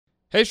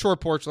Hey, Short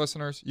Porch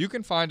listeners, you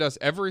can find us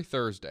every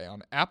Thursday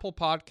on Apple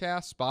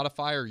Podcasts,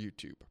 Spotify, or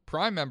YouTube.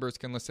 Prime members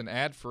can listen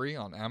ad-free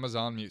on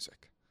Amazon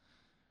Music.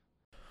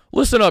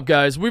 Listen up,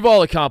 guys. We've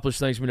all accomplished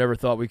things we never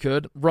thought we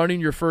could. Running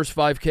your first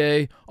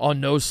 5K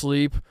on no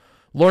sleep,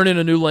 learning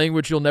a new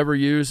language you'll never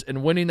use,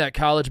 and winning that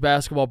college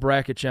basketball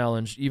bracket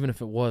challenge, even if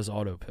it was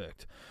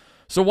auto-picked.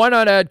 So why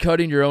not add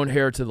cutting your own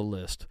hair to the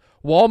list?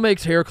 Wahl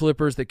makes hair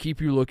clippers that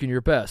keep you looking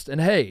your best. And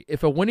hey,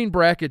 if a winning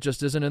bracket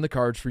just isn't in the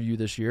cards for you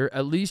this year,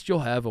 at least you'll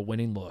have a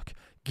winning look.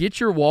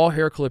 Get your Wahl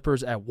hair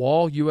clippers at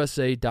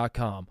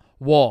wahlusa.com.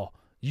 Wahl,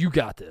 you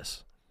got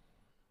this.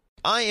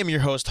 I am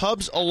your host,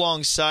 Hubs.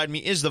 Alongside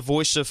me is the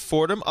voice of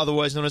Fordham,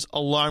 otherwise known as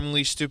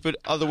Alarmingly Stupid,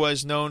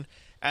 otherwise known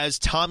as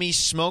Tommy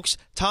Smokes.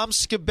 Tom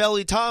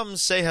Scabelli. Tom,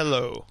 say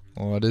hello.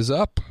 What is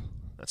up?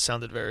 That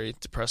sounded very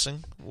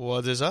depressing.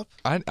 What is up?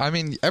 I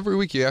mean, every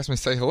week you ask me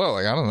to say hello.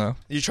 Like, I don't know.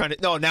 You're trying to...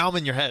 No, now I'm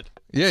in your head.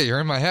 Yeah, you're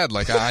in my head.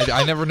 Like,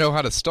 I never know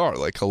how to start.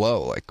 Like,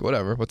 hello. Like,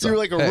 whatever. What's You're up?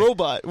 like a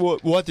robot.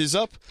 What is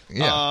up?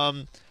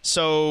 Yeah.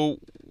 So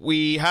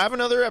we have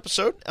another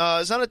episode.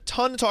 There's not a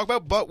ton to talk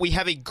about, but we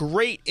have a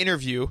great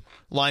interview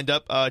lined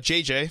up.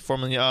 JJ,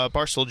 formerly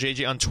Barstool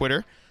JJ on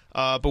Twitter.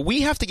 But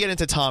we have to get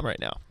into Tom right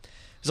now.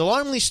 Because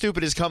Alarmingly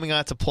Stupid is coming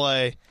out to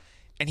play,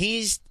 and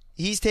he's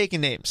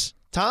taking names.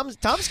 Tom's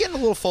getting a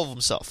little full of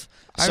himself.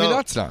 I mean,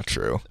 that's not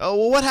true. Oh,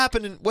 well, what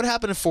happened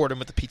in Fordham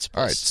with the pizza place?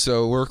 All right,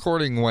 so we're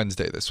recording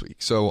Wednesday this week.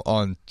 So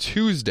on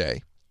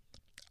Tuesday,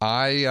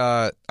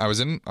 I was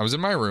in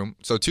my room.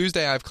 So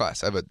Tuesday I have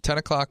class. I have a 10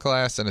 o'clock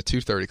class and a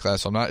 2:30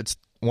 class. So I'm not. It's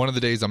one of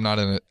the days I'm not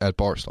in at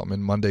Barstool. I'm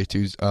in Monday,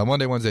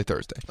 Wednesday,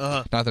 Thursday.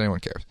 Uh-huh. Not that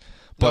anyone cares.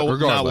 But no,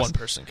 regardless, not one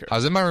person cares. I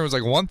was in my room. It was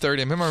like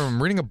 1:30. I'm in my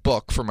room reading a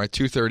book for my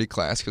 2:30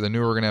 class because I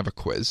knew we were going to have a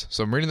quiz.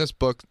 So I'm reading this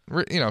book,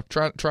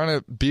 trying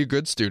to be a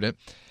good student.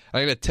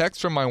 I get a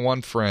text from my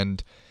one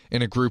friend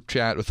in a group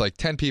chat with like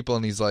 10 people,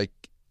 and he's like,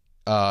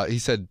 he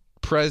said,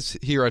 Prez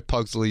here at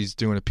Pugsley's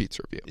doing a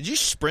pizza review. Did you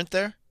sprint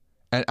there?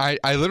 And I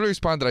literally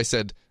responded, I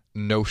said,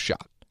 no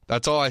shot.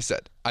 That's all I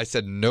said. I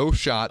said no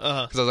shot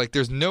because I was like,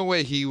 there's no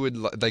way he would,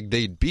 like,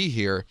 they'd be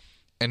here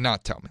and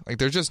not tell me. Like,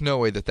 there's just no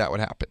way that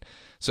would happen.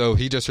 So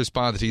he just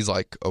responded, he's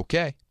like,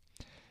 okay.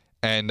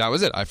 And that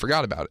was it. I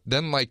forgot about it.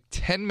 Then like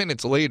 10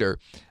 minutes later,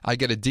 I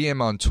get a DM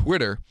on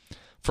Twitter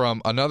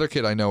from another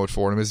kid I know at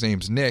Fordham. His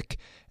name's Nick,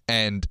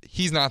 and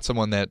he's not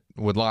someone that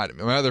would lie to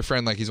me. My other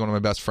friend, like, he's one of my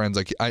best friends.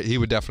 Like, he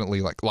would definitely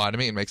like lie to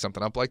me and make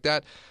something up like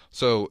that.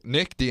 So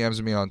Nick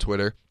DMs me on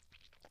Twitter,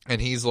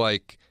 and he's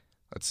like,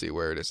 let's see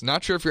where it is.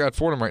 Not sure if you're at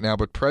Fordham right now,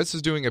 but Prez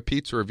is doing a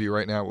pizza review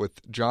right now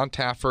with John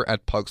Taffer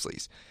at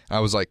Pugsley's. I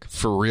was like,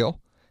 for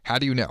real? How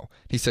do you know?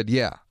 He said,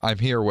 yeah, I'm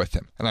here with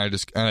him. And I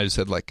just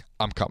said, like,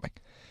 I'm coming.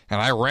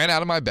 And I ran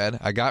out of my bed.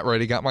 I got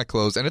ready, got my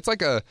clothes, and it's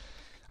like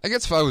I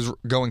guess if I was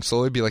going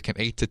slowly, it'd be like an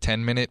 8 to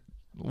 10 minute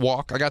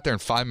walk. I got there in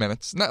 5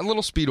 minutes. Not a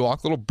little speed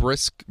walk, a little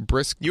brisk.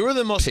 You were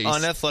the most pace.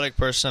 unathletic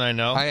person I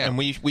know. I am.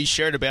 And we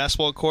shared a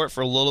basketball court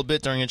for a little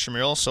bit during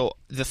intramural. So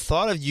the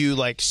thought of you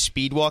like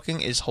speed walking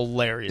is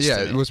hilarious. Yeah,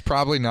 to me. it was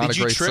probably not Did a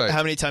you great trip? sight.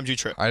 How many times did you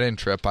trip? I didn't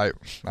trip. I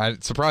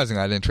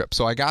surprisingly I didn't trip.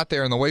 So I got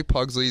there, and the way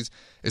Pugsley's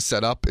is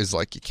set up is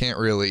like you can't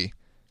really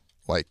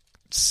like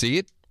see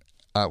it.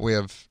 We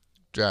have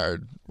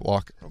Jared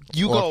walking.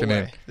 You go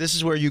away. In. This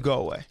is where you go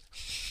away.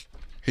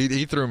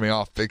 He threw me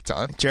off big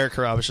time. Jared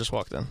Karabas just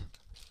walked in.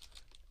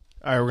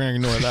 All right, we're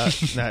going to ignore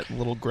that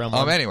little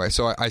gremlin. Anyway,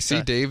 so I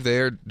see Dave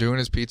there doing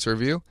his pizza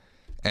review,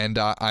 and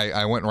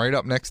I went right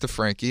up next to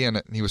Frankie,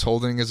 and he was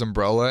holding his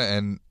umbrella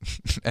and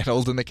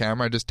holding the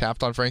camera. I just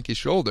tapped on Frankie's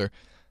shoulder,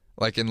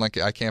 like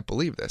I can't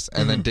believe this.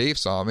 And then Dave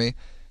saw me and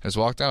just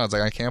walked down. I was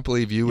like, I can't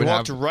believe you would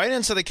walked right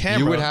into the camera.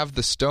 You would have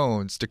the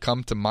stones to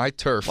come to my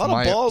turf, a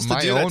lot of balls to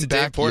my do that own to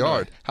Dave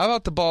backyard. Portnoy. How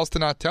about the balls to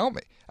not tell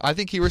me? I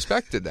think he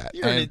respected that.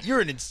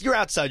 You're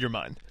outside your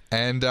mind.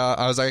 And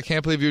I was like, I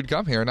can't believe you'd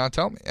come here and not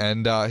tell me.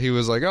 And he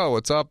was like, oh,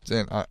 what's up?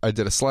 And I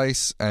did a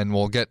slice, and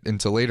we'll get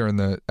into later in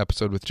the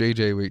episode with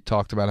JJ. We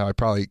talked about how I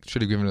probably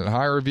should have given it a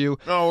higher review.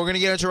 No, we're going to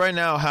get into right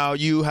now how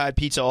you had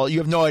pizza. You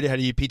have no idea how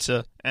to eat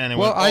pizza. And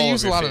I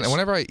use a lot of.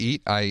 Whenever I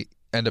eat, I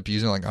end up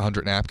using like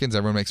 100 napkins.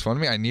 Everyone makes fun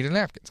of me. I needed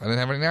napkins. I didn't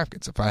have any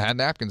napkins. If I had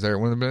napkins there, it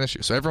wouldn't have been an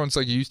issue. So everyone's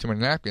like, you use too many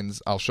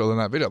napkins. I'll show them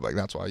that video. Like,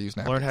 that's why I use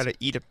napkins. Learn how to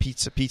eat a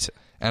pizza.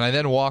 And I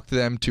then walked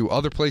them to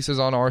other places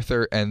on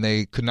Arthur, and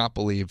they could not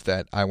believe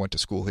that I went to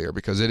school here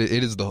because it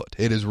is the hood.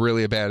 It is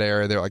really a bad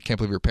area. They're like, I can't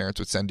believe your parents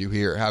would send you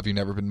here. Have you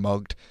never been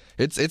mugged?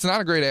 It's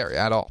not a great area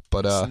at all.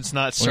 But it's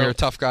not. When you're a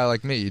tough guy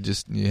like me,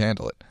 you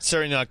handle it.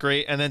 Certainly not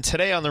great. And then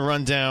today on the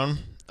rundown,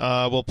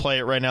 we'll play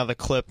it right now. The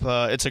clip.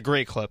 It's a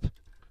great clip.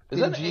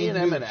 Isn't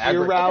A&M an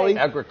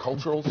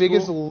agricultural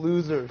biggest school?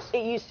 losers?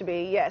 It used to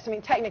be, yes. I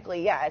mean,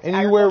 technically, yeah. It's and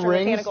you wear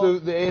rings, mechanical.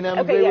 the A&M.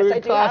 Okay, yes, I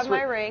do have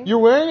my ring. You're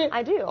wearing it?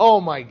 I do.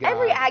 Oh my God!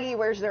 Every Aggie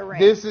wears their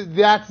ring.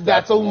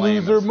 That's a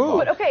loser move.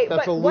 But okay,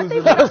 that's but a what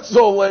loser. That's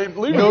so lame.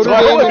 Notre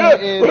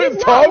Dame Look at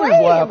Tommy's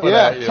laughing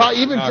at you.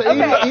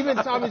 Yeah, even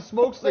Tommy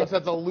Smokes thinks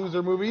that's a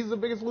loser move. He's the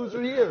biggest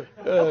loser here.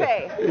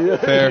 Okay.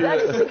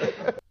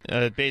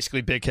 Fair.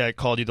 Basically, Big Cat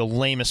called you the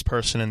lamest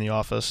person in the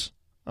office.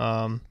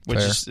 Which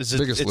Fair. is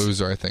biggest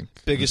loser, I think.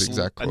 Biggest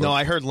exact quote. No,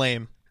 I heard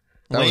lame.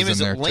 That Lame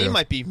was in there, lame too.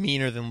 might be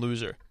meaner than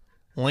loser.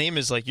 Lame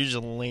is like you're just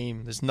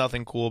lame. There's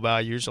nothing cool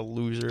about you. You're just a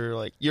loser.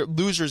 Like your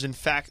losers, in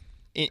fact,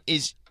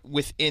 is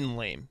within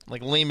lame.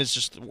 Like lame is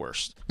just the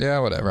worst. Yeah,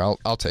 whatever.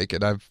 I'll take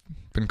it. I've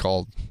been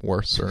called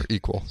worse or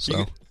equal.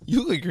 So You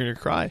look like you're gonna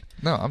cry.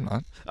 no, I'm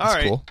not. All That's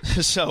right. cool.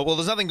 So, well,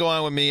 there's nothing going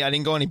on with me. I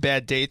didn't go on any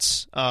bad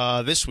dates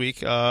this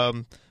week,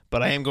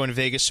 but I am going to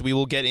Vegas, so we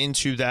will get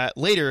into that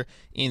later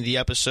in the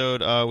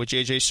episode with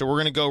JJ. So we're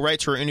going to go right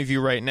to our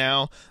interview right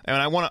now, and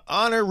I want to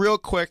honor real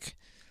quick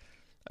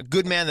a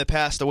good man that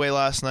passed away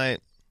last night,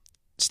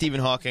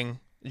 Stephen Hawking,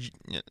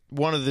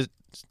 one of the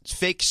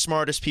fake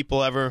smartest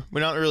people ever.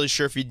 We're not really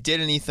sure if he did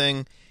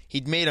anything.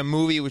 He'd made a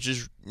movie, which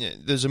is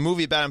there's a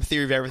movie about him,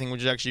 Theory of Everything,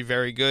 which is actually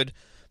very good.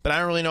 But I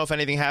don't really know if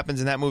anything happens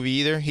in that movie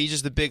either. He's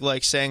just the big,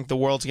 like, saying the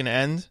world's going to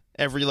end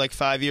every,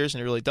 5 years,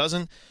 and it really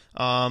doesn't.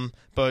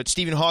 But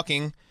Stephen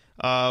Hawking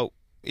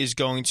is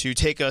going to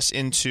take us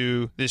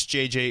into this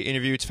JJ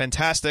interview. It's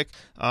fantastic.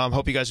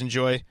 Hope you guys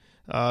enjoy.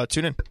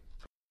 Tune in.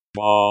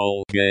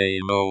 Ball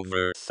game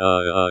over.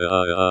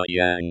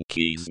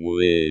 Yankees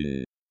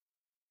win.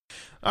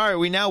 All right,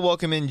 we now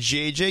welcome in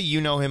JJ.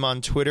 You know him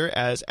on Twitter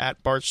as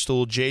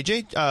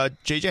 @BarstoolJJ.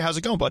 JJ, how's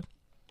it going, bud?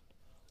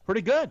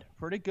 Pretty good.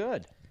 Pretty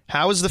good.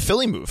 How is the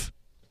Philly move?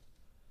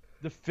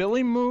 The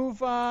Philly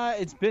move,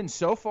 it's been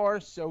so far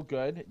so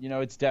good.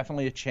 It's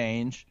definitely a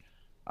change.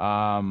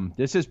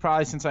 This is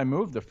probably since I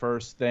moved the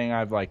first thing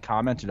I've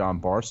commented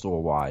on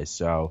Barstool-wise.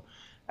 So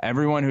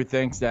everyone who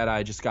thinks that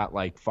I just got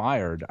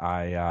fired,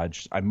 I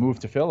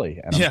moved to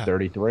Philly and I'm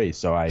 33,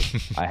 so I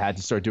had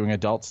to start doing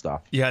adult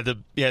stuff. You had to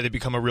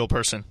become a real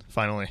person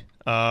finally.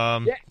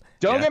 Don't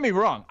get me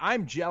wrong.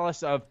 I'm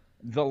jealous of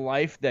the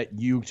life that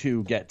you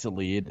two get to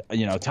lead.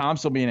 Tom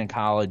still being in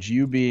college,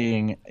 you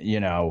being,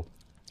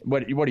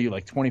 what are you,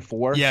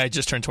 24? Yeah, I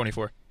just turned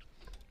 24.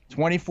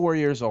 24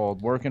 years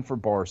old, working for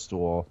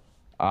Barstool.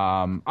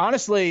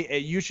 Honestly,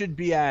 you should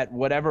be at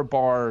whatever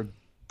bar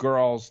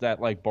girls that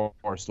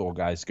Barstool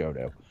guys go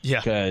to. Yeah.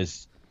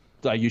 Because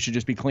you should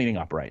just be cleaning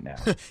up right now.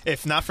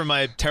 If not for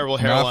my terrible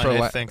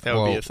hairline, I think that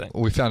would be a thing.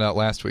 We found out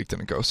last week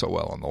didn't go so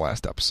well on the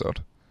last episode.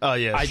 Oh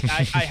yeah, I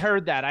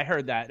heard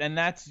that, and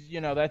that's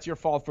your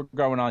fault for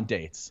going on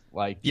dates.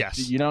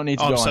 Yes, you don't need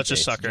to go I'm on such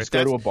dates. a sucker. Just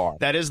go to a bar.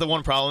 That is the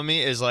one problem with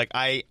me is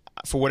I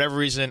for whatever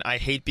reason I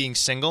hate being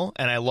single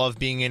and I love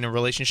being in a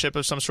relationship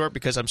of some sort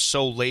because I'm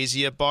so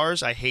lazy at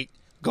bars. I hate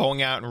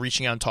going out and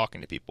reaching out and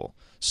talking to people.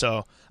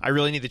 So I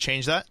really need to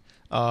change that,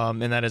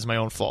 and that is my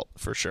own fault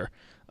for sure.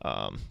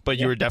 But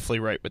you were definitely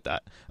right with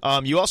that.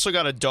 You also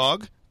got a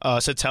dog.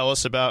 So tell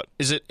us about.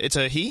 It's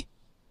a he?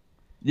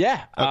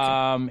 Yeah.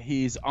 Okay.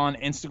 He's on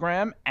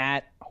Instagram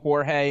at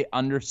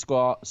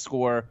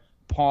Jorge_Pawsada.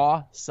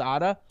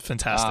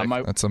 Fantastic.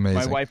 That's amazing.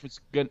 My wife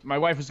was good. My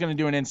wife was going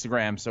to do an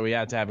Instagram, so we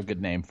had to have a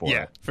good name for it.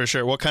 Yeah, for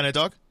sure. What kind of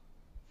dog?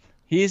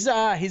 He's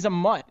a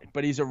mutt,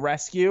 but he's a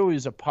rescue.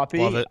 He's a puppy.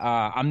 Love it.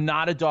 I'm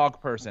not a dog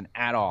person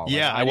at all.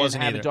 Yeah, I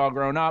wasn't didn't have either. a dog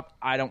growing up.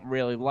 I don't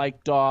really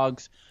like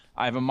dogs.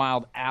 I have a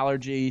mild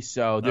allergy,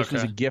 so this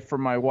was a gift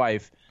from my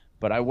wife.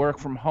 But I work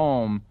from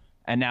home.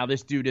 And now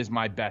this dude is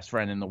my best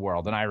friend in the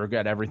world, and I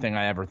regret everything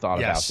I ever thought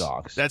about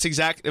dogs. That's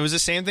exact. It was the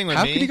same thing with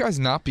How me. could you guys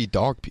not be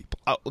dog people?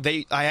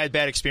 I had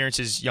bad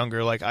experiences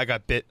younger. I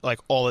got bit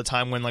all the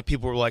time when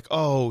people were like,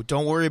 "Oh,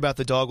 don't worry about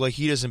the dog.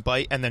 He doesn't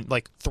bite." And then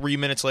 3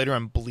 minutes later,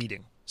 I'm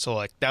bleeding.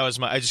 So that was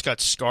I just got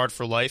scarred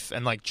for life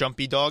and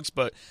jumpy dogs.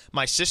 But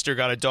my sister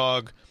got a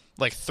dog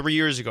 3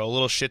 years ago, a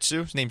little Shih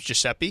Tzu. His name's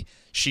Giuseppe.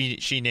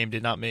 She named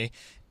it, not me.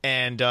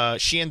 And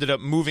she ended up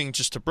moving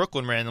just to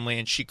Brooklyn randomly,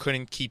 and she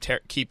couldn't keep care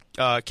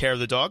of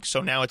the dog.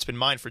 So now it's been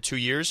mine for 2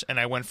 years, and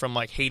I went from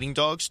hating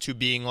dogs to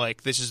being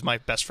this is my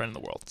best friend in the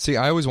world. See,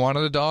 I always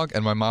wanted a dog,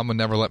 and my mom would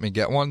never let me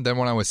get one. Then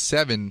when I was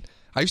 7,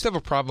 I used to have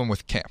a problem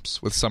with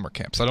camps, with summer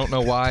camps. I don't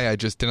know why. I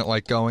just didn't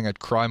like going. I'd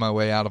cry my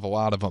way out of a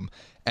lot of them.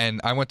 And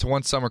I went to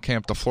one summer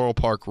camp, the Floral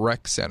Park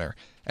Rec Center,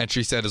 and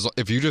she said,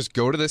 if you just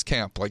go to this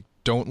camp,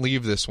 don't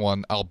leave this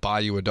one, I'll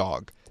buy you a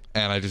dog.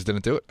 And I just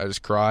didn't do it. I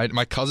just cried.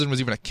 My cousin was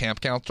even a camp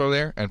counselor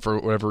there, and for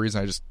whatever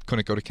reason, I just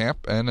couldn't go to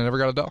camp, and I never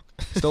got a dog.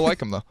 Still like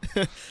him, though.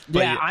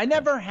 I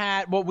never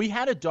had – well, we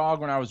had a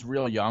dog when I was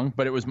real young,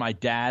 but it was my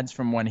dad's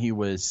from when he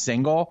was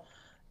single.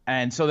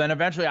 And so then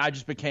eventually I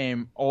just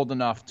became old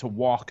enough to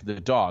walk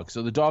the dog.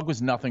 So the dog was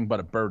nothing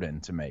but a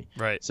burden to me.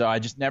 Right. So I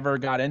just never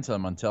got into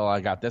them until I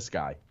got this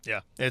guy.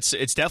 Yeah, it's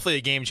definitely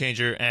a game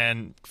changer.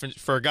 And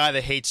for a guy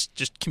that hates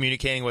just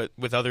communicating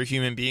with other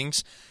human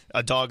beings,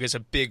 a dog is a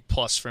big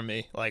plus for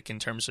me, in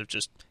terms of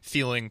just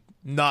feeling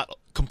not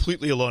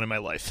completely alone in my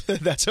life.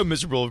 That's how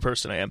miserable a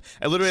person I am.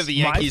 I literally have the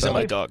Yankees and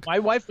my dog. My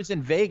wife was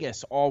in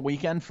Vegas all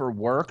weekend for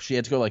work. She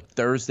had to go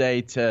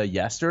Thursday to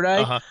yesterday.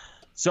 Uh-huh.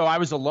 So I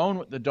was alone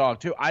with the dog,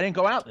 too. I didn't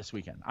go out this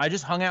weekend. I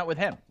just hung out with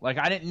him.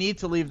 I didn't need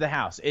to leave the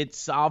house. It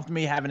solved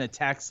me having a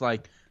text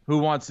who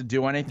wants to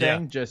do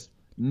anything? Yeah. Just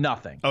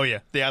nothing. Oh, yeah.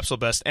 The absolute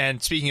best.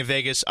 And speaking of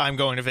Vegas, I'm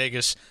going to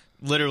Vegas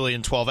literally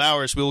in 12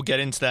 hours. We will get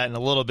into that in a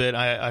little bit.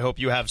 I hope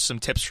you have some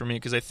tips for me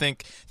because I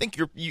think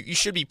you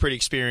should be pretty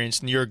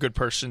experienced and you're a good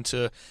person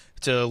to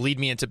lead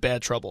me into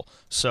bad trouble.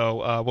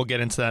 So we'll get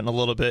into that in a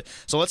little bit.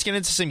 So let's get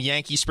into some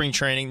Yankee spring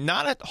training.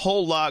 Not a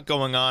whole lot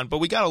going on, but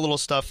we got a little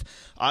stuff.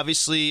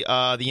 Obviously,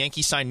 the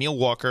Yankees signed Neil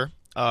Walker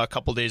a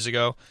couple days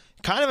ago.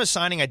 Kind of a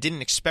signing I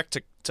didn't expect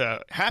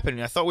to happen.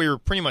 I thought we were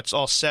pretty much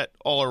all set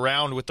all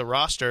around with the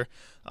roster.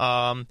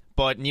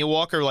 But Neil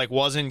Walker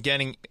wasn't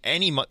getting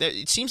any money.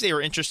 It seems they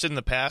were interested in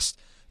the past,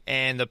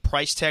 and the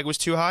price tag was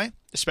too high,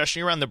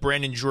 especially around the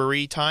Brandon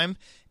Drury time.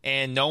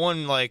 And no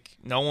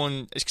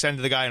one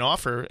extended the guy an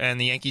offer,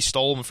 and the Yankees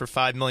stole him for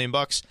 $5 million.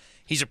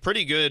 He's a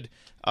pretty good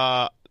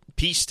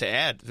piece to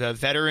add. The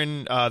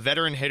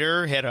veteran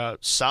hitter had a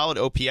solid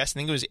OPS. I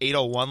think it was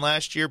 801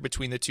 last year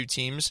between the two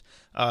teams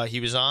he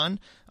was on.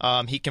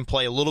 He can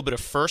play a little bit of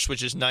first,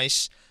 which is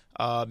nice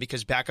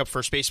because backup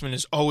first baseman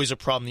is always a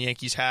problem the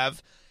Yankees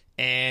have.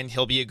 And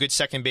he'll be a good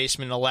second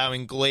baseman,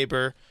 allowing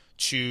Gleyber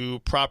to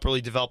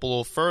properly develop a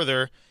little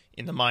further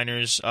in the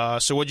minors.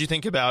 So what do you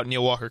think about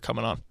Neil Walker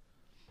coming on?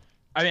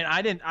 I mean,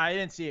 I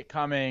didn't see it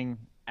coming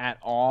at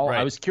all. Right.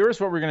 I was curious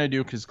what we're going to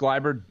do because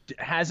Gleyber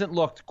hasn't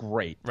looked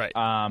great. Right.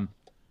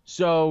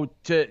 So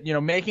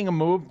making a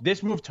move,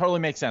 this move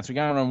totally makes sense. We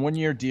got him on a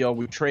 1-year deal.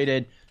 We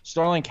traded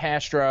Starlin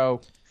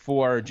Castro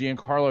for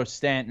Giancarlo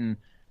Stanton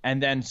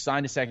and then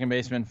signed a second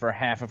baseman for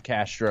half of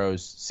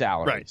Castro's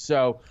salary. Right.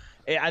 So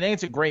I think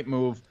it's a great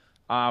move.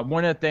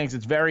 One of the things,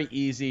 it's very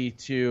easy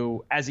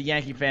to, as a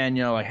Yankee fan,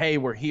 hey,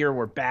 we're here,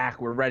 we're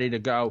back, we're ready to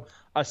go,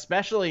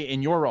 especially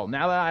in your role.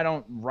 Now that I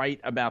don't write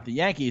about the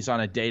Yankees on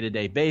a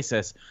day-to-day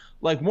basis,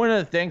 one of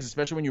the things,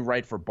 especially when you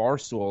write for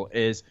Barstool,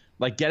 is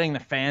getting the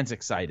fans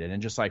excited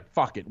and just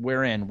fuck it,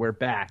 we're in, we're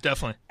back.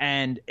 Definitely.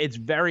 And it's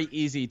very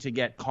easy to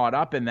get caught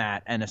up in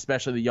that, and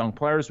especially the young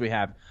players we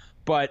have.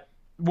 But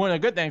one of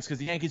the good things, because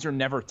the Yankees are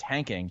never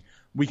tanking,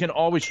 we can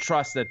always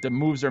trust that the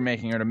moves they're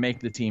making are to make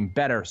the team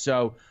better.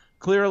 So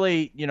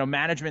clearly,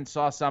 management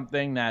saw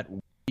something that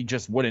we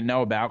just wouldn't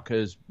know about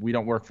because we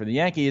don't work for the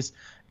Yankees.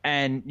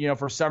 And,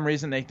 for some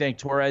reason, they think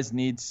Torres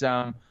needs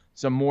some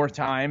more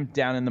time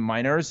down in the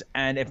minors.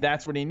 And if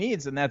that's what he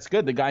needs, then that's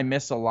good. The guy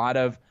missed a lot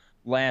of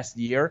last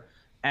year.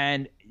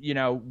 And,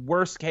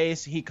 worst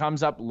case, he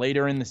comes up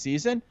later in the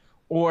season.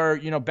 Or,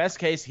 best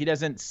case, he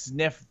doesn't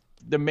sniff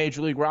the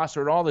major league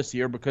roster at all this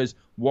year because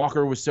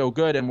Walker was so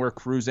good and we're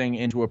cruising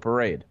into a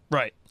parade.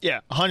 Right.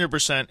 Yeah,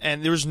 100%.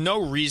 And there was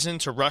no reason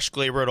to rush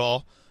Gleyber at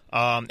all.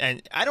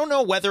 And I don't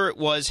know whether it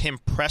was him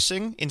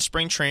pressing in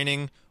spring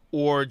training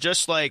or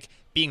just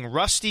being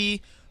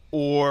rusty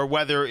or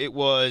whether it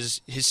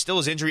was his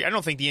injury. I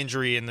don't think the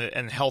injury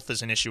and health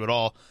is an issue at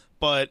all.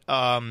 But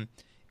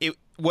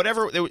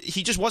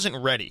he just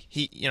wasn't ready.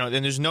 And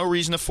there's no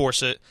reason to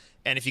force it.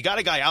 And if you got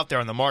a guy out there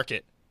on the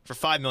market for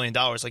 $5 million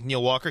like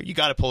Neil Walker, you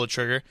got to pull the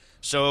trigger.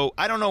 So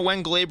I don't know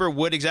when Gleyber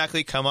would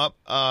exactly come up,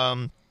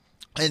 and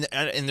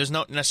there's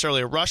not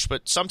necessarily a rush,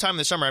 but sometime in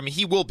the summer. I mean,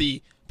 he will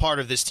be part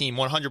of this team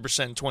 100%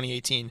 in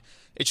 2018.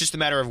 It's just a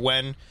matter of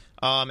when,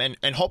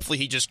 and hopefully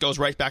he just goes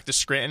right back to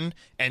Scranton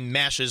and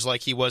mashes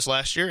like he was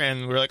last year,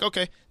 and we're like,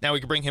 okay, now we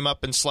can bring him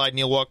up and slide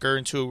Neil Walker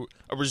into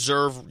a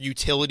reserve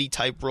utility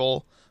type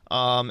role,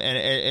 and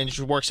it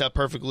just works out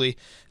perfectly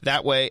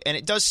that way. And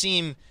it does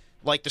seem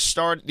like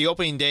the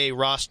opening day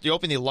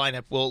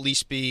lineup will at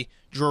least be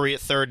Drury at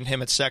third and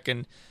him at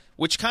second,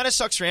 which kind of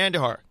sucks for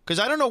Andujar because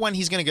I don't know when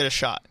he's going to get a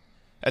shot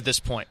at this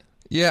point.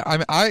 Yeah,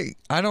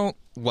 I don't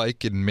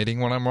like admitting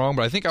when I'm wrong,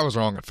 but I think I was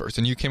wrong at first.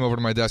 And you came over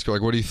to my desk, you're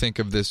like, what do you think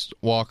of this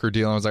Walker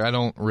deal? And I was like, I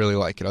don't really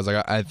like it. I was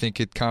like, I think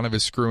it kind of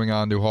is screwing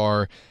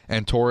Andujar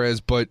and Torres.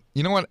 But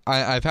you know what?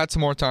 I've had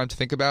some more time to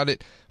think about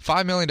it.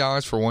 $5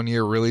 million for 1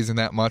 year really isn't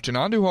that much. And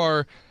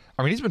Andujar,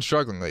 I mean, he's been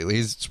struggling lately.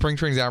 His spring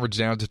training's average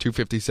down to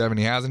 257.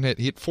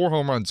 He hit 4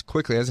 home runs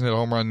quickly. He hasn't hit a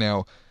home run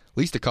now at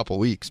least a couple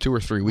weeks, 2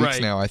 or 3 weeks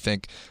now, I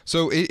think.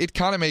 So it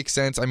kind of makes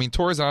sense. I mean,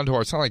 Torres and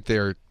Andujar, it's not like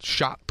they're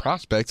shot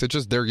prospects. It's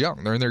just they're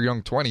young. They're in their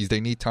young 20s. They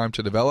need time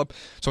to develop.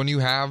 So when you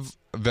have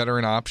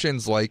veteran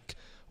options like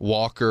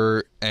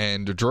Walker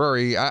and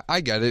Drury, I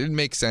get it. It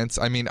makes sense.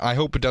 I mean, I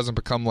hope it doesn't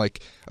become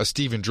like a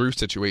Steven Drew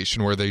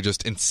situation where they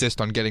just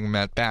insist on getting him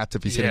at bats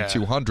if he's hitting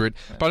 200.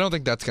 But I don't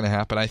think that's going to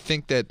happen. I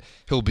think that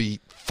he'll be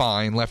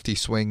fine, lefty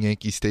swing,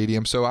 Yankee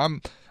Stadium. So I'm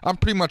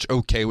pretty much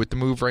okay with the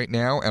move right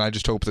now, and I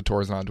just hope that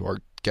Torres and Andujar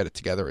get it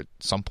together at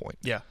some point.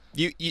 Yeah.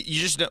 You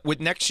just, with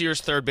next year's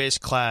third base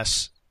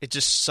class, it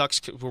just sucks.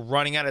 We're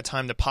running out of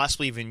time to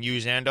possibly even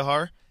use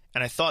Andujar,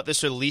 and I thought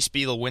this would at least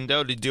be the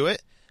window to do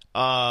it.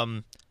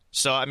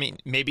 So, I mean,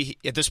 maybe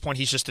at this point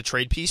he's just a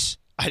trade piece.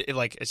 As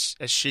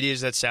shitty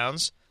as that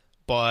sounds.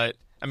 But,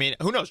 I mean,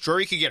 who knows?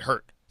 Drury could get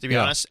hurt, to be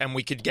honest, and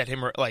we could get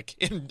him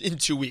in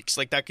 2 weeks.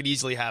 That could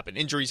easily happen.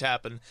 Injuries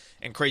happen,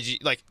 and crazy.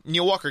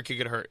 Neil Walker could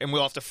get hurt, and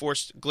we'll have to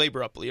force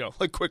Gleyber up,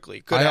 quickly.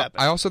 Could happen.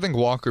 I also think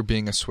Walker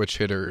being a switch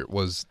hitter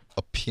was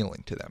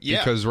appealing to them. Yeah.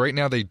 Because right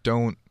now they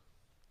don't,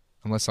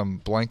 unless I'm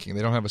blanking,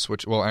 they don't have a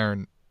switch. Well,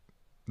 Aaron,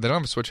 they don't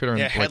have a switch hitter.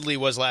 Yeah, Headley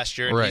was last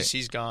year, and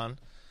he's gone.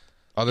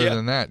 Other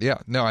than that,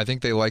 no, I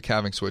think they like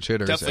having switch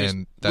hitters, definitely.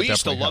 and that we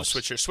used to definitely love helps.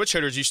 switch hitters. Switch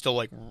hitters used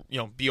to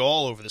be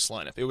all over this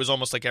lineup. It was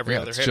almost like every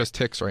other it's hitter. just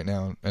Hicks right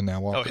now, and now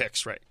Walker. Oh,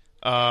 Hicks, right.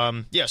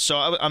 So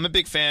I'm a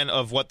big fan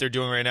of what they're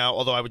doing right now,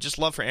 although I would just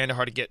love for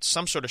Andujar to get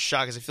some sort of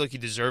shot because I feel like he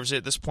deserves it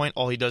at this point.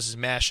 All he does is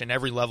mash in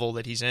every level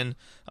that he's in.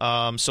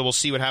 So we'll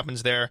see what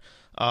happens there.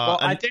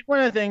 I think one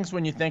of the things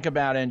when you think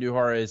about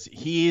Andujar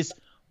is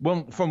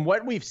from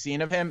what we've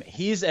seen of him,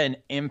 he's an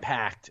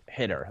impact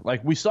hitter.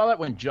 Like we saw that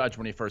when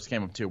he first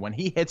came up too. When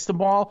he hits the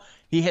ball,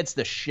 he hits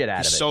the shit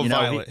out of it. So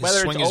violent. Whether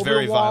His swing it's is over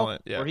very the wall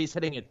violent. Yeah. or he's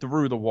hitting it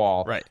through the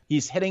wall. Right.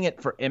 He's hitting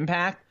it for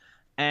impact.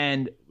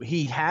 And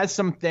he has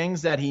some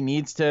things that he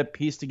needs to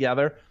piece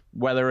together,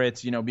 whether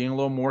it's, being a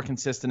little more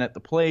consistent at the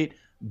plate,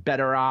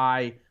 better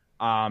eye,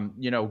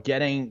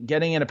 getting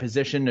in a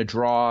position to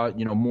draw,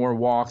 more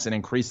walks and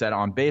increase that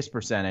on base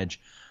percentage.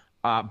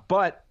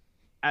 But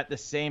at the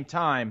same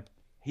time,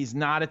 he's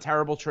not a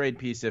terrible trade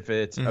piece if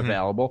it's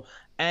available.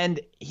 And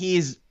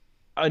he's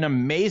an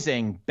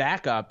amazing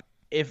backup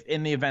if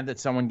in the event that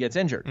someone gets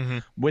injured.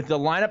 With the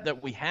lineup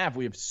that we have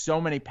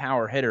so many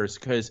power hitters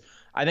because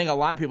I think a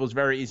lot of people it's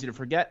very easy to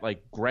forget,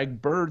 like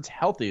Greg Bird's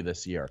healthy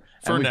this year.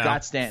 And we've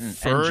got Stanton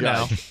and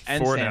Judge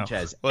and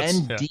Sanchez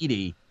and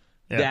Didi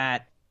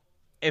that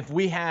if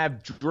we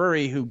have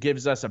Drury who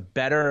gives us a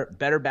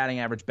better batting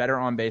average, better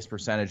on-base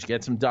percentage,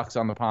 get some ducks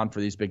on the pond for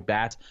these big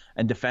bats,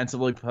 and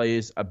defensively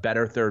plays a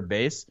better third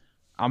base,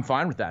 I'm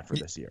fine with that for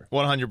this year.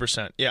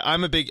 100%. Yeah,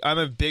 I'm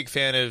a big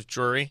fan of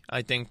Drury.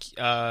 I think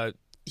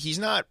he's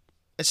not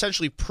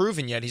essentially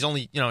proven yet. He's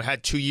only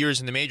had 2 years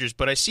in the majors,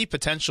 but I see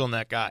potential in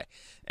that guy.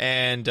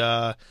 And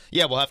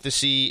we'll have to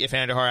see if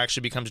Andujar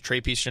actually becomes a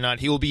trade piece or not.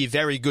 He will be a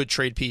very good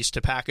trade piece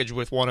to package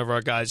with one of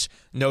our guys,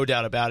 no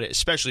doubt about it,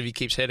 especially if he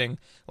keeps hitting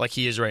like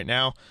he is right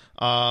now.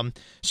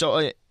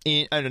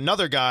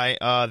 Another guy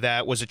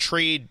that was a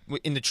trade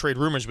in the trade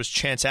rumors was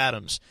Chance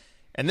Adams.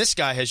 And this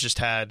guy has just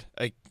had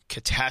a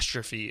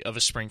catastrophe of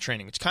a spring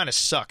training, which kind of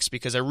sucks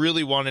because I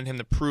really wanted him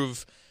to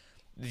prove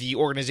the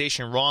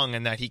organization wrong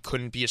and that he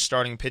couldn't be a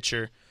starting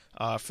pitcher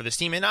for this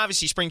team. And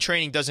obviously spring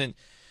training doesn't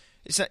 –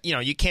 it's not,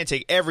 you can't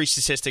take every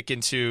statistic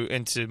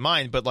into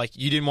mind, but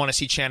you didn't want to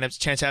see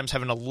Chance Adams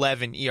have an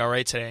 11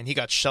 ERA today, and he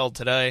got shelled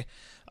today.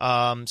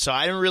 So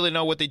I don't really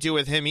know what they do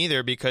with him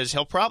either because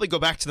he'll probably go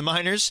back to the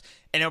minors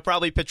and he'll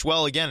probably pitch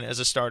well again as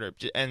a starter.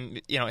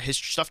 And his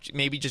stuff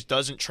maybe just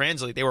doesn't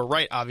translate. They were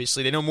right,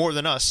 obviously. They know more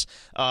than us.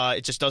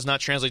 It just does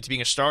not translate to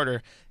being a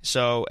starter.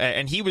 So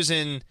and he was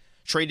in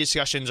trade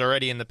discussions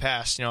already in the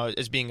past,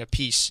 as being a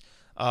piece.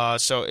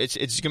 So it's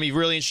going to be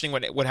really interesting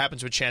what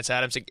happens with Chance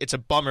Adams. It's a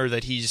bummer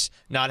that he's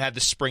not had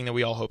the spring that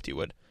we all hoped he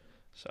would.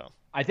 So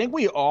I think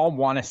we all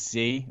want to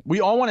see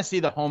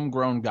the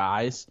homegrown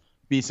guys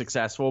be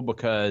successful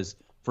because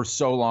for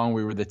so long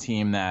we were the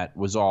team that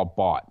was all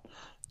bought.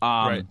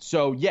 Right.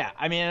 So yeah,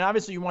 I mean, and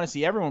obviously you want to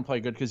see everyone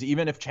play good because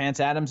even if Chance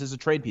Adams is a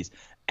trade piece,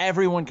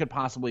 everyone could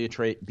possibly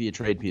be a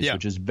trade piece,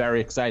 which is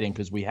very exciting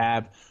because we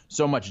have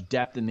so much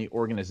depth in the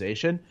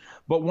organization.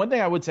 But one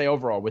thing I would say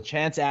overall with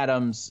Chance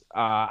Adams,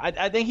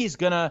 I think he's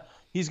gonna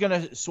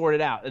sort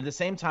it out. At the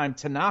same time,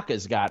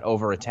 Tanaka's got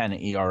over a 10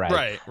 ERA.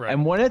 Right.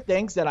 And one of the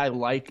things that I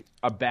like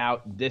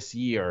about this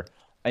year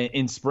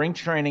in spring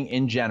training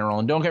in general,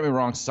 and don't get me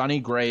wrong, Sonny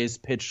Gray's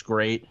pitched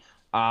great.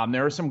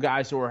 There are some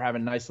guys who are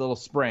having nice little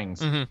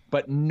springs,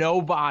 but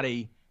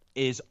nobody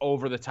is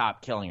over the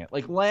top killing it.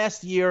 Like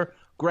last year,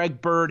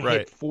 Greg Bird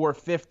hit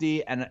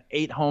 450 and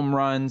 8 home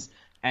runs,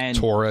 and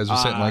Torres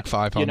was hitting like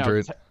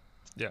 500.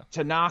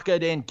 Tanaka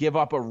didn't give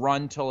up a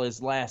run till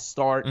his last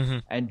start,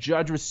 and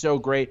Judge was so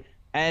great.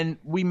 And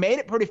we made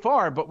it pretty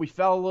far, but we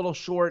fell a little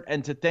short.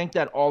 And to think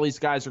that all these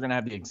guys are going to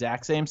have the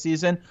exact same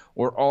season,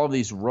 or all of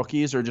these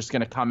rookies are just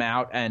going to come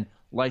out and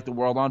light the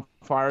world on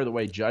fire the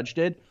way Judge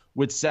did,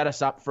 would set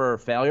us up for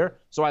failure.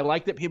 So I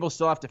like that people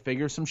still have to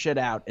figure some shit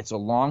out. It's a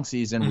long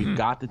season. We've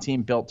got the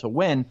team built to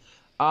win.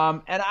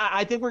 And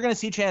I think we're going to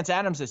see Chance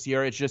Adams this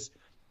year. It's just,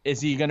 is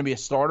he going to be a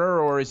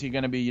starter or is he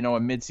going to be, a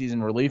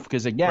midseason relief?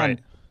 Because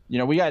again,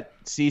 we got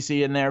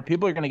CeCe in there.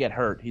 People are going to get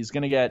hurt. He's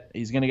going to get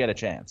a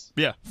chance.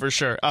 Yeah, for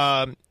sure.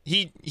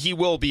 He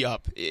will be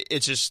up.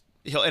 It's just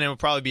it'll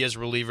probably be as a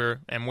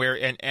reliever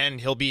and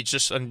he'll be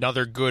just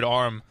another good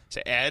arm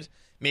to add.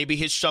 Maybe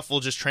his stuff will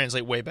just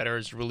translate way better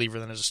as a reliever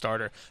than as a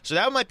starter. So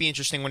that might be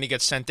interesting when he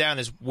gets sent down.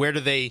 Is where do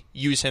they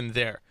use him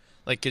there?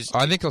 I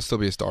think he'll still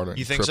be a starter.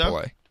 You think AAA.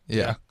 so?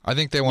 Yeah, I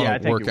think they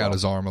want to work out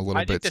his arm a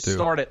little bit too. I think to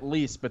start at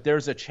least, but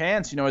there's a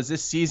chance, as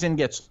this season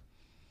gets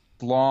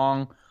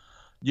long,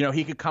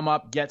 he could come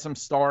up, get some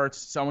starts.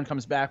 Someone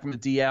comes back from the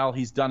DL.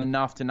 He's done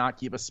enough to not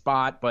keep a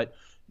spot, but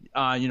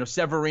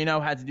Severino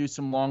had to do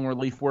some long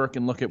relief work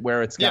and look at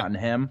where it's gotten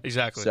him.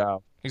 Exactly.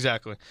 So.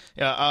 Exactly.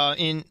 Yeah.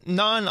 In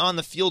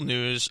non-on-the-field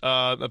news,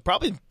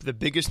 probably the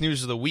biggest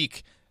news of the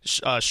week,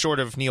 short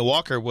of Neil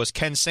Walker, was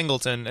Ken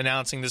Singleton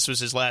announcing this was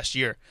his last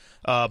year.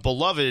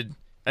 Beloved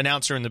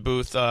announcer in the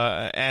booth,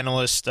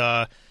 analyst,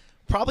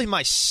 probably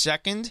my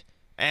second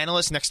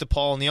analyst next to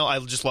Paul O'Neill. I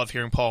just love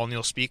hearing Paul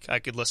O'Neill speak. I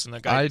could listen to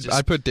that guy.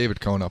 I'd put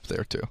David Cohn up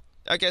there too.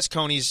 I guess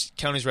Coney's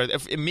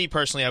ready. Me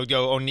personally, I would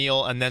go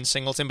O'Neal and then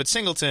Singleton. But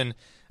Singleton,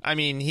 I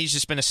mean, he's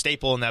just been a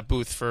staple in that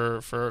booth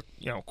for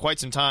quite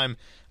some time.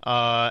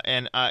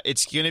 And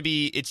it's gonna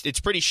be it's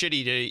pretty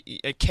shitty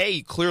to.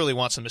 Kay clearly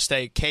wants him to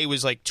stay. Kay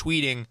was like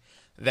tweeting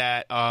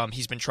that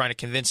he's been trying to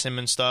convince him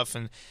and stuff,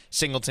 and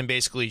Singleton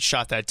basically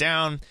shot that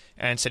down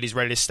and said he's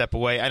ready to step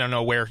away. I don't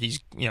know where he's,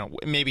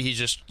 maybe he's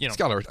just, He's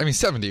got to,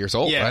 70 years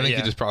old. Yeah, I think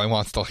he just probably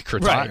wants to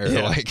retire.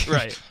 Right,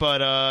 right.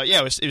 But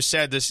it was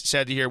sad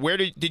to hear. Where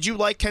did you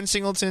like Ken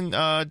Singleton,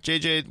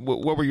 JJ?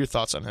 What were your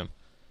thoughts on him?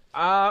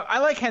 I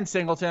like Ken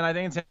Singleton. I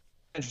think it's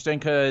interesting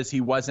because he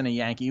wasn't a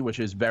Yankee, which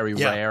is very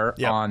rare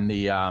on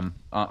the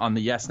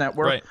Yes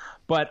Network. Right.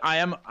 But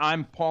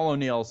I'm Paul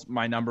O'Neal's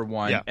my number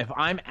one. Yeah. If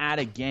I'm at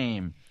a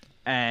game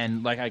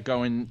and I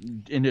go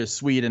into a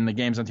suite and the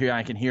game's on TV,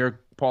 I can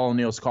hear Paul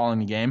O'Neal's calling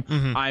the game.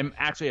 Mm-hmm. I'm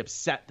actually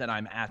upset that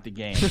I'm at the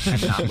game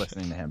and not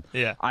listening to him.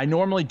 Yeah. I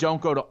normally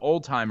don't go to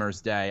Old Timers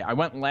Day. I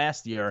went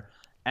last year.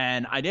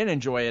 And I didn't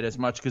enjoy it as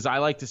much because I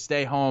like to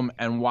stay home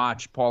and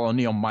watch Paul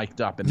O'Neal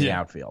mic'd up in the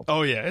outfield.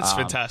 Oh yeah, it's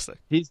fantastic.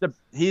 He's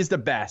the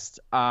best.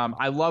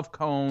 I love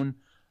Cone,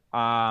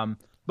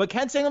 but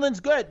Ken Singleton's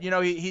good.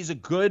 He's a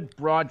good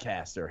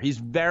broadcaster. He's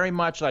very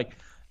much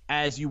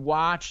as you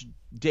watch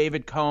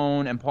David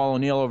Cone and Paul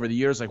O'Neal over the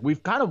years,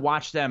 we've kind of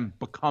watched them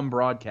become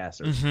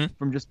broadcasters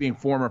from just being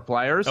former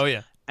players. Oh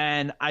yeah,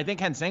 and I think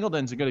Ken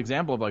Singleton's a good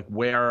example of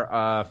where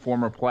a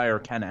former player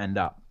can end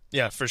up.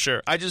 Yeah, for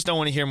sure. I just don't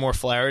want to hear more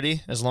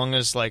Flaherty. As long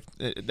as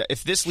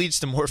if this leads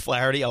to more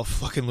Flaherty, I'll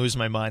fucking lose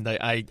my mind.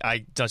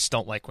 I just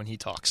don't like when he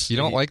talks. You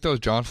don't like those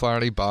John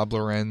Flaherty, Bob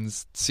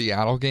Lorenz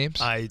Seattle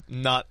games? I'm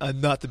not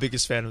the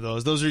biggest fan of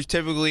those. Those are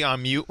typically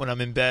on mute when I'm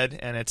in bed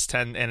and it's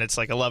 10 and it's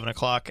 11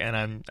 o'clock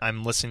and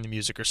I'm listening to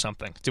music or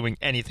something, doing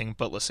anything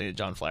but listening to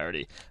John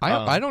Flaherty.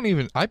 I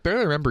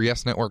barely remember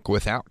Yes Network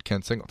without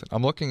Ken Singleton.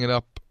 I'm looking it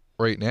up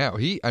right now.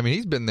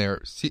 He's been there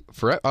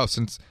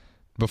since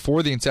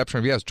before the inception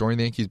of Yes, joined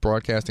the Yankees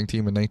broadcasting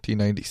team in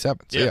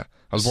 1997. So yeah,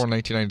 I was born in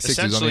 1996.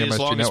 He was on the MSG as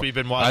long Network. as we've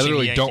been watching I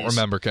literally the don't Yankees.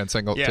 remember Ken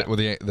Singleton with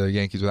the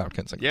Yankees without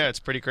Ken Singleton. Yeah, it's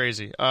pretty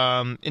crazy.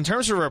 In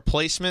terms of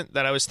replacement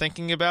that I was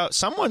thinking about,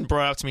 someone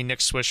brought up to me Nick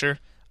Swisher.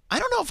 I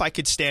don't know if I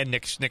could stand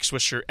Nick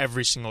Swisher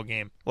every single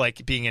game,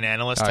 being an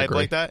analyst type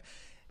like that.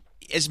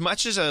 As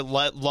much as a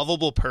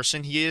lovable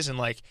person he is, and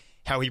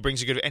how he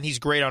brings a good, and he's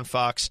great on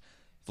Fox.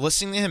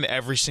 Listening to him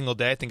every single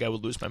day, I think I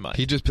would lose my mind.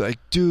 He'd just be like,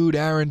 dude,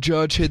 Aaron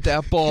Judge hit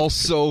that ball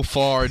so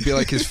far. It'd be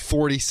like his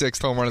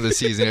 46th home run of the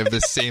season. He'd have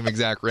the same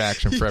exact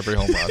reaction for every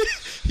home run.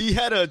 He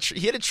had a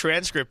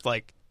transcript,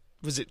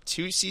 was it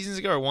 2 seasons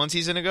ago or 1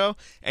 season ago?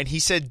 And he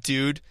said,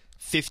 dude,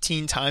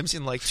 15 times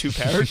in 2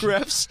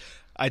 paragraphs.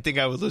 I think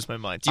I would lose my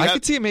mind. I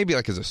could see it maybe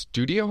as a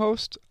studio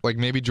host,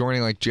 maybe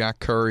joining Jack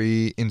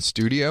Curry in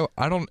studio.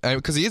 I don't,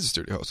 because he is a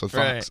studio host with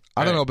Fox. Right,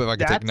 I don't know if I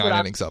could take 9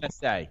 innings up.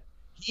 Say.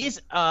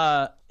 He's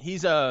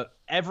a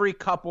every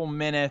couple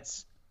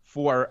minutes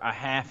for a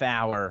half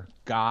hour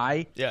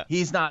guy. Yeah.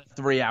 He's not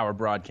a 3-hour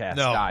broadcast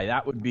guy.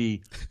 That would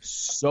be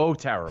so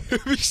terrible.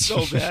 It would be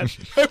so bad.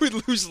 I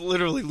would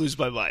literally lose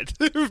my mind.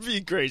 It would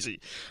be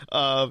crazy.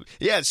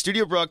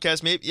 Studio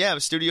broadcast, maybe. Yeah,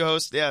 studio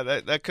host. Yeah,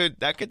 that could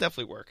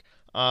definitely work.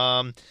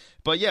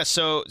 But yeah,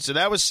 so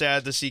that was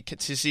sad to see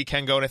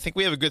Ken go, and I think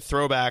we have a good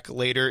throwback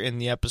later in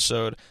the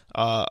episode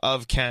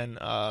of Ken,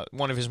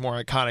 one of his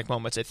more iconic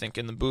moments, I think,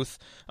 in the booth.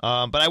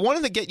 But I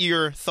wanted to get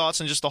your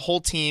thoughts on just the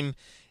whole team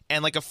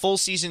and a full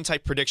season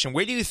type prediction.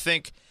 Where do you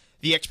think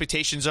the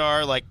expectations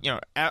are?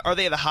 Are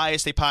they the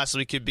highest they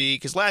possibly could be?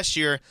 Because last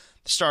year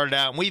started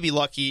out, and we'd be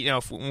lucky,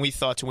 when we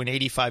thought to win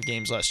 85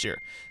 games last year.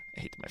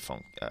 I hate my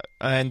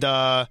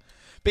phone.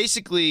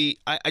 Basically,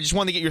 I just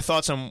wanted to get your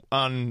thoughts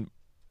on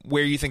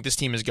where you think this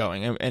team is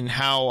going and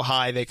how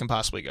high they can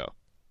possibly go.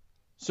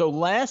 So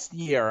last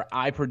year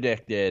I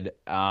predicted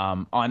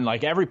on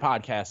every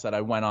podcast that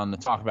I went on to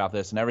talk about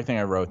this and everything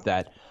I wrote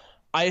that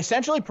I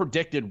essentially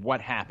predicted what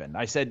happened.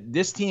 I said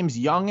this team's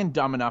young and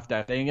dumb enough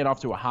that if they can get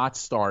off to a hot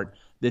start,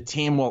 the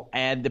team will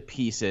add the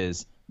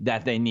pieces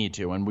that they need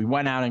to. And we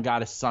went out and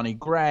got a Sonny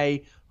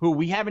Gray, who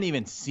we haven't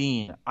even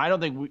seen. I don't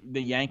think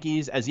the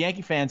Yankees, as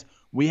Yankee fans,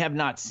 we have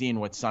not seen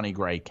what Sonny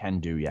Gray can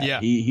do yet. Yeah.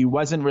 He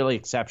wasn't really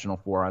exceptional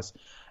for us.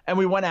 And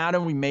we went out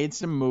and we made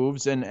some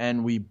moves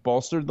and we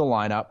bolstered the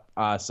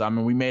lineup some,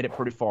 and we made it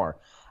pretty far.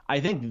 I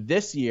think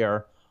this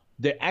year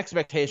the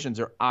expectations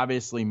are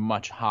obviously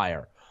much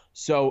higher.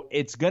 So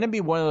it's going to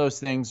be one of those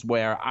things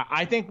where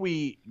I think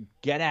we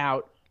get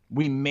out,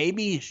 we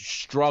maybe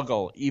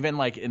struggle, even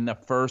in the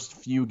first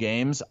few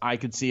games. I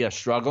could see us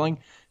struggling,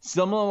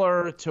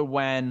 similar to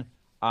when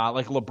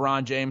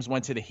LeBron James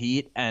went to the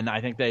Heat, and I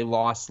think they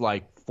lost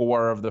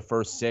 4 of the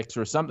first 6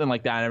 or something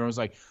like that. And everyone was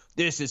like,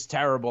 this is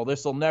terrible.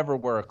 This will never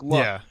work.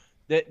 Look,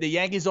 the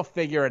Yankees will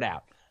figure it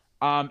out.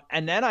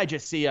 And then I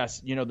just see us,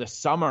 the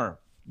summer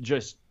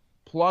just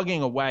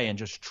plugging away and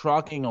just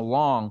trucking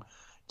along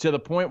to the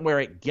point where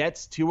it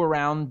gets to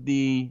around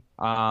the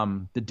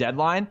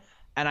deadline.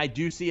 And I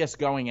do see us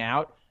going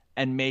out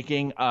and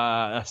making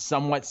a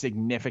somewhat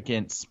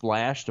significant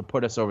splash to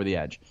put us over the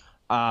edge.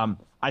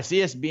 I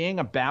see us being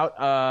about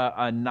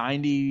a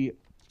 90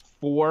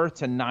 94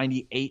 to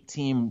 98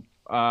 team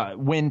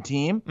win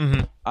team,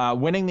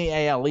 winning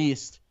the AL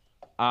East.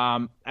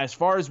 As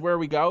far as where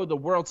we go, the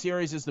World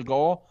Series is the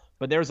goal,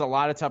 but there's a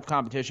lot of tough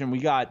competition. We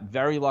got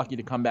very lucky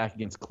to come back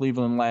against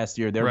Cleveland last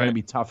year. They're going to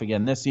be tough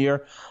again this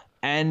year.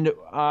 And,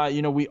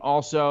 we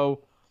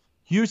also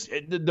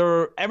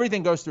Houston,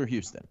 everything goes through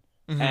Houston.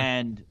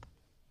 And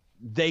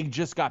they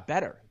just got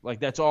better. Like,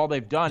 that's all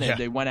they've done. Is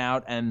they went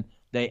out and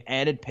they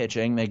added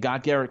pitching. They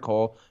got Garrett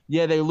Cole.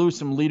 Yeah, they lose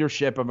some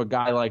leadership of a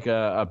guy like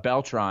a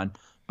Beltran,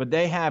 but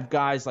they have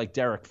guys like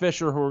Derek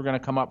Fisher who are going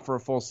to come up for a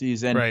full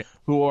season,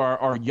 who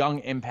are young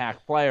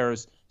impact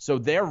players. So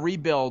their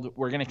rebuild,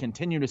 we're going to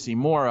continue to see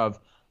more of.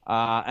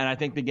 And I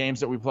think the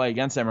games that we play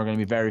against them are going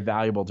to be very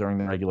valuable during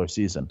the regular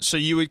season. So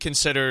you would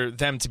consider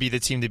them to be the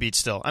team to beat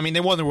still? I mean, they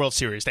won the World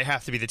Series. They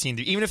have to be the team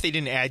to, even if they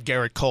didn't add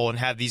Garrett Cole and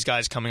have these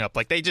guys coming up.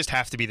 Like, they just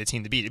have to be the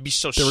team to beat. It'd be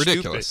so stupid. They're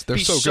ridiculous. They're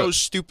so good.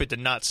 Stupid to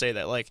not say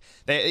that. Like,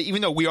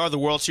 even though we are the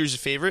World Series'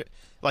 favorite,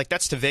 like,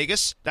 that's to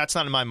Vegas. That's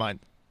not in my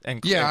mind.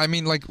 And I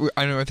mean, like,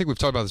 I think we've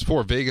talked about this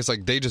before. Vegas,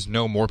 like, they just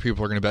know more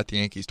people are going to bet the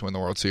Yankees to win the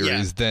World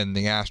Series than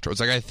the Astros.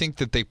 Like, I think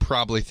that they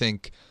probably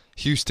think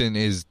Houston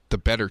is the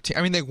better team.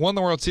 I mean, they won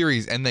the World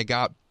Series and they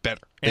got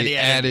better. They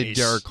added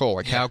Garrett Cole.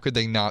 Like, how could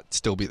they not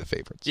still be the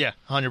favorites? Yeah,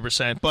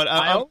 100%. But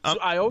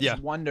I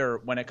always wonder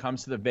when it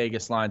comes to the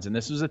Vegas lines, and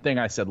this was a thing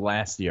I said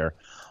last year,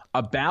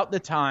 about the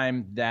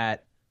time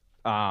that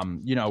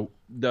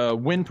the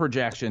win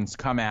projections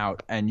come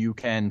out and you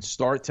can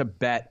start to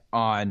bet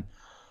on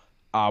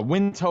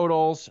win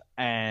totals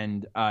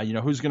and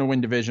who's going to win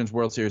divisions,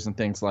 World Series, and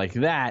things like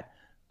that.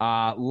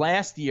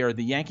 Last year,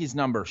 the Yankees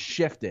number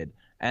shifted.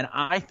 And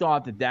I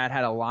thought that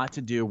had a lot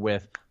to do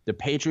with the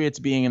Patriots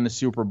being in the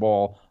Super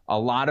Bowl, a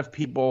lot of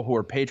people who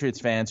are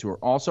Patriots fans who are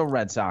also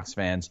Red Sox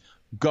fans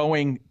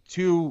going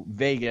to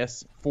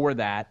Vegas for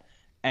that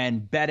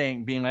and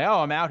betting, being like, oh,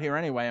 I'm out here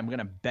anyway. I'm going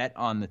to bet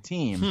on the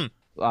team,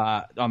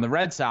 on the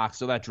Red Sox,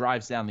 so that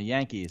drives down the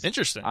Yankees.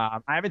 Interesting. I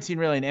haven't seen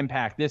really an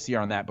impact this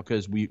year on that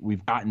because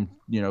we've gotten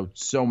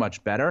so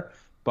much better.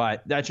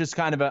 But that's just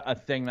kind of a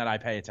thing that I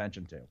pay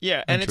attention to.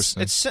 Yeah, and it's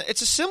a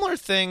similar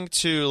thing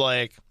to,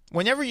 like,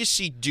 whenever you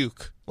see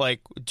Duke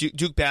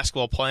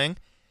basketball playing,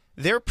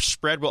 their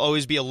spread will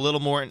always be a little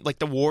more, like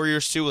the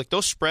Warriors too. Like,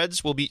 those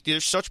spreads will be, they're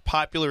such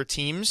popular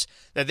teams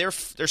that their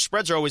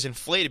spreads are always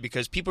inflated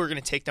because people are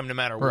going to take them no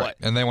matter what.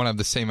 And they want to have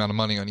the same amount of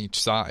money on each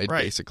side,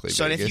 basically.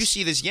 So if you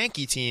see this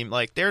Yankee team,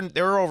 like,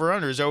 their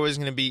over-under is always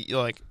going to be,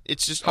 like,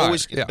 it's just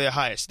always the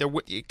highest. They're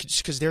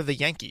just because they're the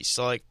Yankees.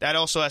 So, like, that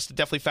also has to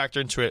definitely factor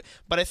into it.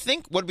 But I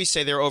think, what did we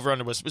say their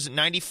over-under was? Was it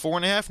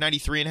 94.5,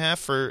 93.5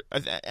 for?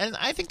 And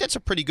I think that's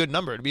a pretty good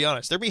number, to be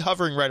honest. They'll be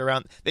hovering right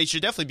around. They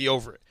should definitely be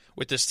over it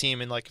with this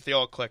team, and, like, if they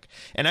all click.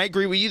 And I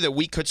agree with you that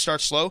we could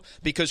start slow,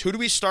 because who do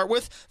we start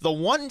with? The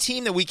one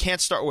team that we can't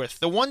start with,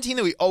 the one team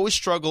that we always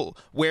struggle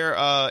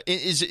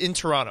is in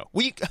Toronto.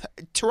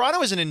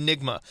 Toronto is an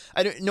enigma.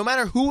 No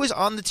matter who is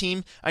on the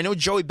team, I know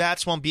Joey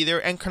Bats won't be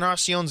there,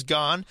 Encarnacion's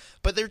gone,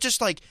 but they're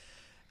just like,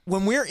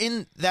 when we're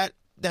in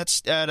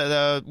that's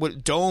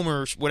dome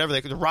or whatever,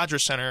 like the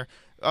Rogers Center,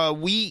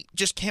 we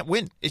just can't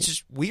win. It's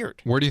just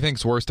weird. Where do you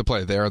think's worse to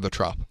play, there or the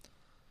Trop,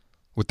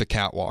 with the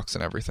catwalks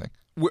and everything?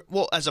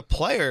 Well, as a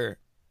player,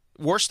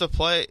 worse to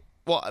play.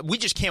 Well, we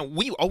just can't.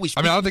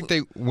 I don't think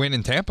they win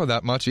in Tampa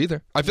that much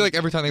either. I feel like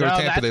every time they go to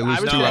Tampa, they lose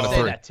 2 out of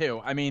 3. That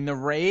too. I mean, the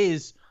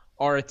Rays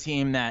are a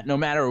team that, no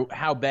matter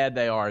how bad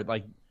they are,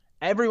 like,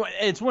 everyone.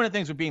 It's one of the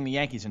things with being the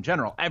Yankees in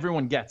general.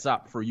 Everyone gets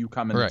up for you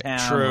coming to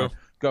town or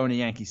going to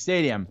Yankee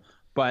Stadium.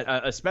 But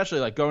especially,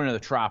 like, going to the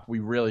Trop, we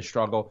really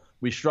struggle.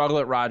 We struggle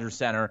at Rogers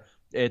Center.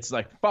 It's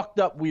like fucked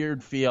up,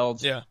 weird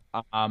fields. Yeah.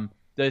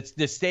 The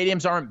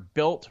stadiums aren't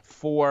built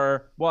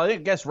for, well, I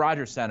guess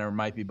Rogers Center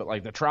might be, but,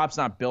 like, the Trop's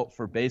not built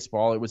for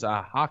baseball. It was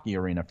a hockey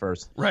arena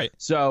first. Right.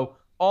 So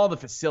all the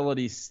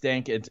facilities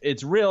stink.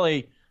 It's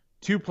really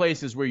two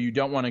places where you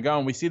don't want to go.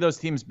 And we see those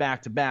teams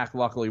back to back.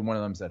 Luckily, one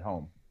of them's at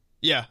home.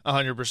 Yeah,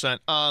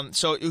 100%.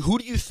 So who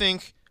do you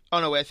think? Oh,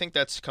 no, I think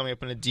that's coming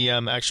up in a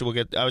DM.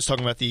 Actually, I was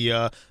talking about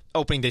the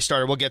opening day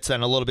starter. We'll get to that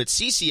in a little bit.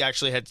 CeCe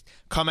actually had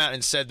come out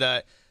and said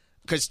that,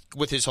 because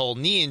with his whole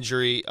knee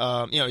injury,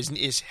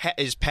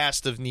 his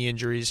past of knee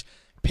injuries,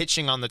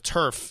 pitching on the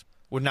turf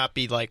would not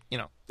be, like,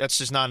 that's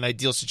just not an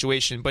ideal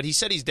situation. But he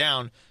said he's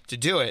down to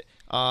do it.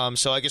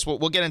 So I guess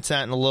we'll get into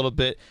that in a little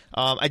bit.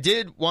 I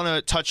did want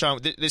to touch on,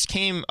 this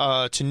came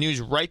to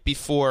news right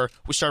before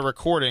we started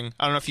recording.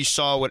 I don't know if you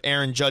saw what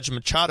Aaron Judge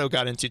Machado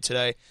got into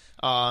today,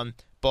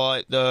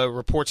 but the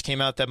reports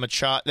came out that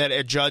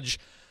a Judge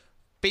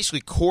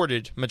basically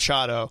courted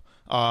Machado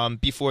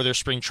before their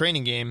spring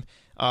training game.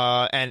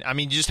 And, I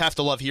mean, you just have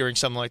to love hearing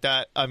something like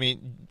that. I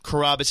mean,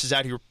 Carabas is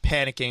out here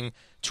panicking,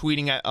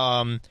 tweeting at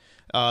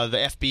the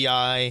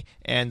FBI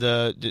and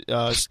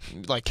the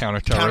like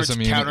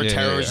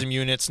counterterrorism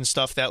units and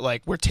stuff that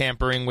like were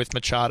tampering with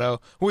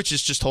Machado, which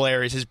is just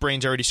hilarious. His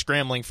brain's already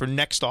scrambling for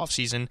next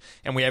offseason,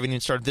 and we haven't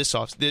even started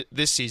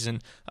this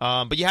season.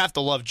 But you have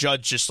to love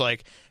Judge just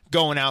like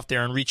going out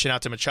there and reaching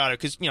out to Machado,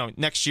 because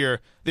next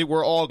year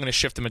we're all going to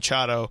shift to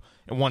Machado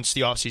once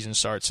the offseason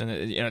starts, and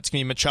it's going to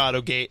be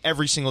Machado gate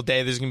every single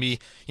day. There's going to be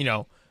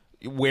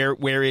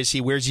where is he?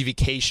 Where's he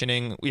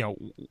vacationing?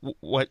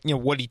 What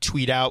he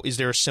tweet out? Is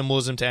there a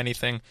symbolism to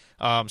anything?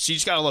 So you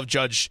just gotta love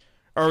Judge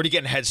already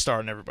getting a head start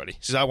on everybody. He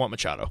says, I want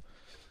Machado.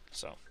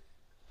 So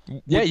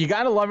yeah, you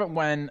gotta love it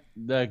when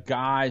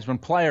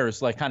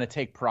players like kind of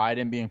take pride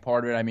in being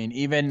part of it. I mean,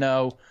 even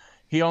though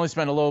he only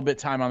spent a little bit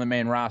of time on the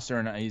main roster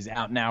and he's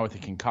out now with a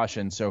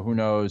concussion, so who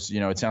knows?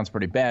 It sounds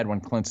pretty bad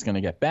when Clint's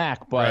gonna get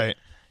back, but. Right.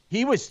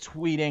 He was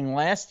tweeting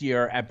last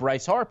year at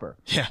Bryce Harper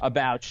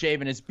about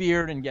shaving his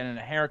beard and getting a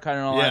haircut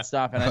and all that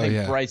stuff. And I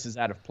think Bryce is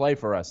out of play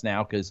for us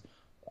now because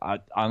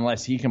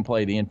unless he can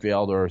play the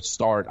infield or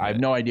start, I have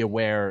no idea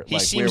where we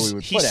would put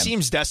him. He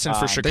seems destined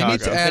for Chicago. They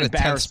need to add a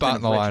 10th spot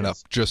in the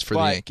lineup just for the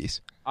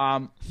Yankees.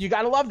 You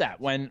got to love that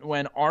when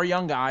our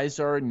young guys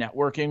are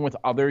networking with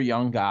other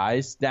young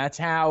guys. That's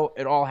how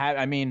it all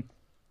happens. I mean,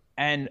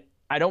 and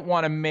I don't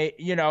want to make,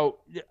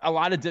 a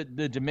lot of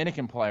the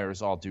Dominican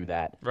players all do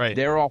that. Right.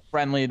 They're all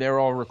friendly. They're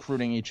all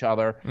recruiting each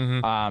other.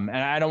 Mm-hmm. And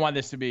I don't want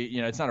this to be,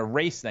 it's not a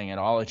race thing at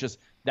all. It's just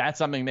that's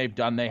something they've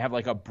done. They have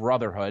like a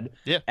brotherhood.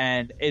 Yeah.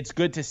 And it's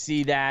good to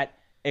see that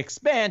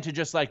expand to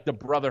just like the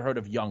brotherhood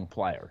of young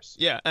players.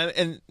 Yeah,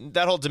 and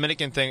that whole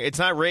Dominican thing, it's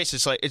not race.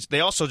 It's like they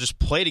also just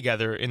play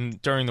together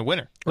during the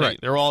winter. Right,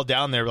 they're all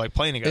down there like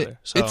playing together.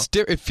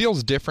 It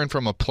feels different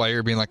from a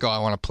player being like, oh, I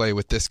want to play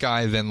with this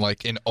guy, than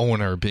like an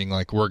owner being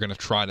like, we're going to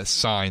try to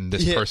sign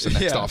this person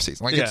next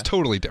offseason. Like it's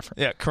totally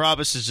different. Yeah,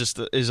 Carabas is just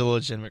is a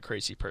legitimate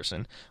crazy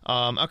person.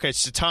 Okay,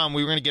 so Tom,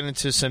 we were going to get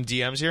into some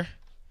DMs here.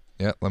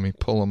 Yeah, let me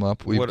pull them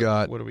up. What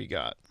do we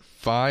got?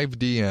 5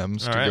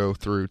 DMs to go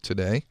through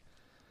today.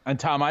 And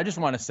Tom, I just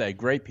want to say,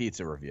 great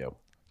pizza review.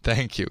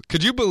 Thank you.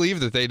 Could you believe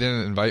that they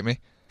didn't invite me?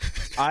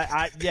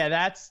 Yeah,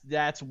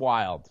 that's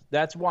wild.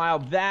 That's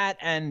wild. That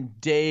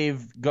and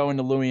Dave going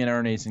to Louie and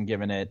Ernie's and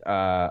giving it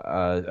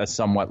a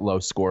somewhat low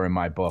score in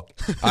my book.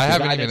 I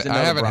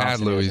haven't had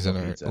Louie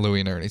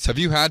and Ernie's. Have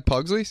you had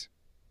Pugsley's?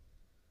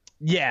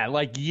 Yeah,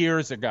 like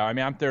years ago. I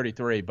mean, I'm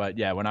 33, but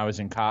yeah, when I was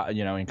in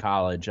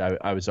college,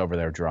 I was over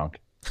there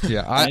drunk.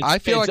 Yeah, I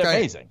feel like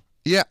amazing.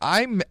 Yeah,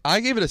 I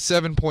gave it a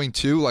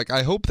 7.2. Like,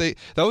 I hope that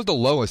was the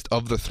lowest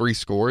of the 3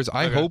 scores.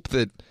 I hope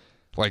that,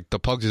 like, the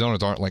Pugs'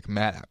 owners aren't, like,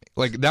 mad at me.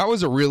 Like, that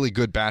was a really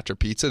good batch of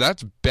pizza.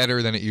 That's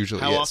better than it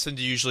usually is. How often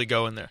do you usually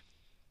go in there?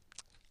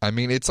 I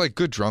mean, it's, like,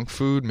 good drunk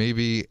food.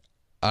 Maybe,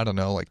 I don't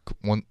know, like,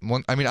 one.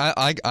 I mean,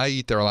 I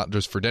eat there a lot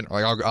just for dinner.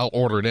 Like, I'll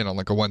order it in on,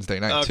 like, a Wednesday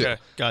night, too. Okay,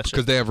 gotcha.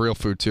 Because they have real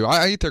food, too.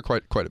 I eat there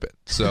quite a bit.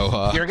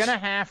 So you're going to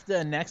have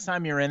to, next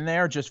time you're in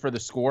there, just for the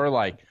score,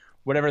 like,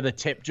 whatever the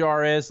tip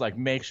jar is, like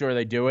make sure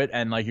they do it,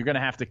 and like you're gonna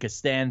have to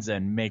Costanza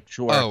and make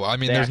sure. Oh, I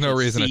mean, there's no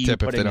reason to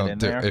tip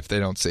if they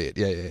don't see it.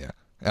 Yeah,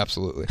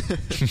 absolutely.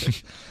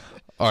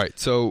 All right,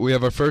 so we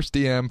have our first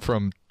DM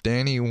from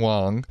Danny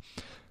Wong.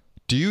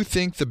 Do you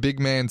think the big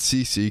man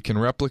CC can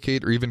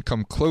replicate or even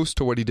come close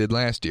to what he did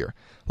last year?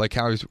 Like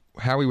how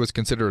he was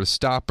considered a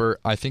stopper.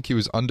 I think he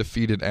was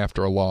undefeated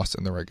after a loss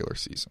in the regular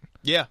season.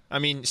 Yeah, I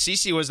mean,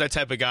 CC was that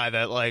type of guy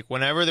that like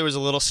whenever there was a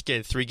little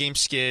skid, 3-game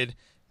skid,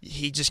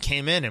 he just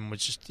came in and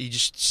was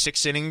just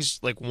 6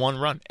 innings, like 1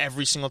 run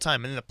every single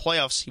time. And in the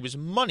playoffs, he was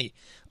money.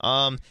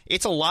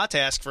 It's a lot to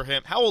ask for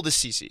him. How old is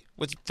CC?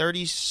 Was he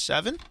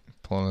 37?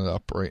 Pulling it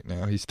up right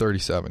now. He's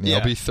 37. He'll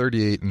be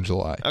 38 in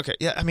July. Okay,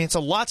 yeah. I mean, it's a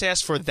lot to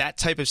ask for that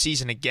type of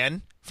season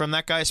again from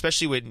that guy,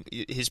 especially with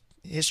his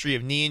history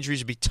of knee injuries.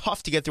 It'd be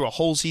tough to get through a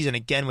whole season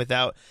again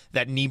without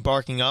that knee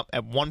barking up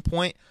at one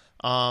point.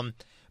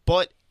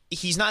 But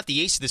he's not the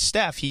ace of the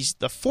staff. He's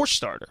the 4th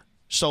starter.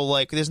 So,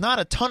 like, there's not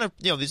a ton of,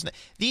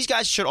 these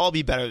guys should all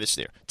be better this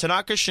year.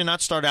 Tanaka should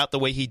not start out the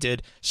way he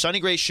did.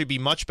 Sonny Gray should be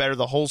much better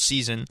the whole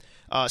season.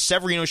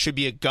 Severino should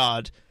be a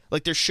god.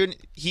 Like,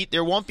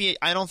 there won't be,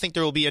 I don't think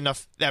there will be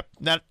enough,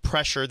 that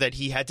pressure that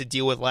he had to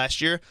deal with last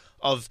year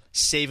of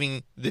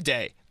saving the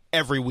day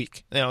every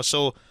week.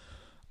 So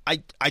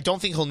I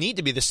don't think he'll need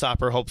to be the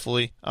stopper,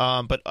 hopefully.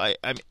 But I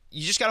mean,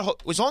 you just got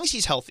to, as long as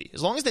he's healthy,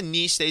 as long as the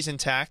knee stays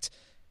intact,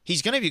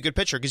 he's going to be a good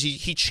pitcher because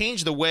he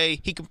changed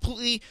he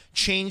completely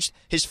changed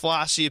his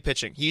philosophy of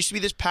pitching. He used to be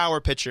this power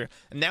pitcher,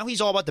 and now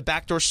he's all about the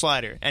backdoor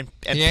slider and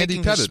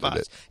picking his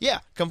spots. Yeah,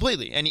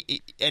 completely.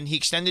 And he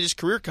extended his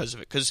career because of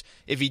it. Because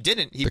if he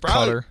didn't, he'd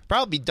probably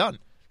be done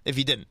if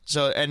he didn't.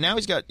 So and now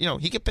he's got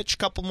he could pitch a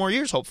couple more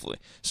years hopefully.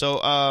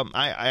 So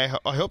I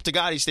hope to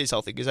God he stays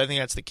healthy because I think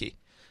that's the key.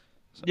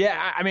 So.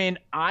 Yeah, I mean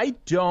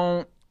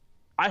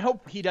I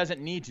hope he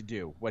doesn't need to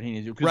do what he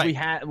needs to do because we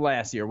had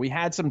last year. We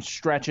had some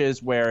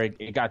stretches where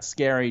it got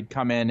scary. He'd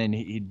come in and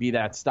he'd be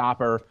that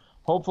stopper.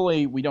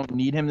 Hopefully, we don't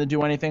need him to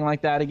do anything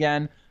like that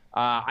again.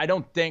 I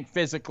don't think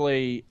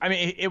physically. I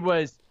mean,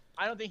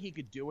 I don't think he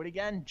could do it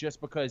again just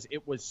because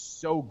it was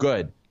so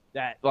good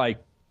that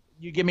like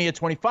you give me a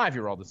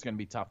 25-year-old, it's going to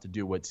be tough to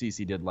do what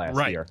CeCe did last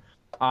Right. year.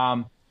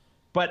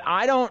 But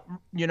I don't,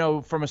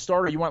 from a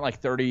starter, you want like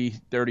 30,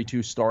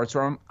 32 starts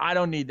from him. I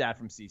don't need that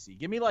from CeCe.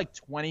 Give me like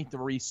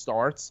 23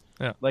 starts.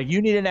 Yeah. Like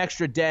you need an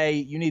extra day.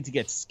 You need to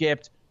get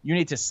skipped. You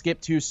need to skip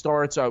 2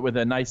 starts with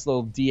a nice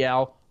little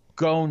DL.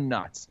 Go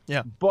nuts.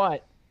 Yeah.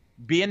 But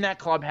be in that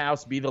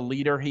clubhouse, be the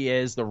leader he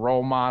is, the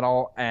role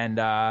model, and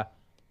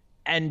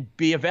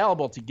be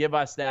available to give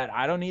us that.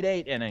 I don't need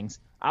 8 innings.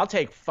 I'll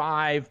take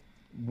 5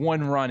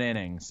 one-run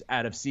innings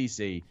out of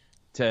CeCe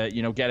to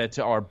get it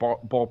to our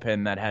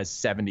bullpen that has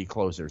 70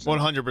 closers.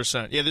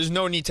 100%. Yeah, there's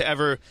no need to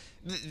ever.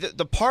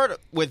 The part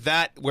with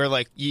that where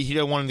like you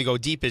don't want him to go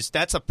deep is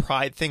that's a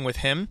pride thing with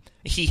him.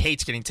 He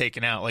hates getting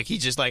taken out. Like he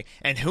just like,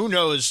 and who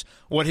knows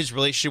what his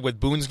relationship with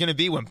Boone's going to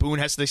be when Boone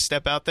has to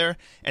step out there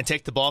and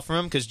take the ball from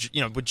him, because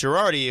with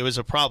Girardi it was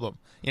a problem.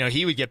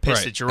 He would get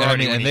pissed at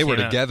Girardi, and they were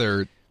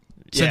together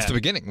since the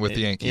beginning with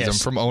the Yankees.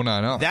 Yes. From 09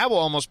 up. That will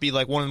almost be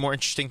like one of the more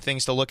interesting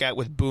things to look at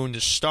with Boone to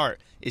start,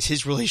 is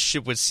his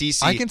relationship with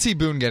CeCe. I can see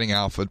Boone getting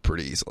alpha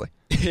pretty easily.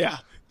 Yeah.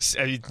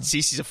 I mean,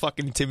 CeCe's a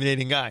fucking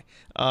intimidating guy.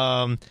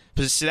 But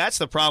see, that's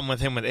the problem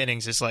with him with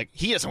innings. It's like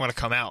he doesn't want to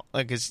come out,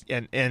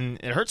 and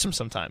it hurts him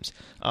sometimes.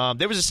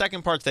 There was a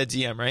second part to that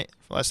DM, right?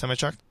 Last time I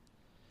checked.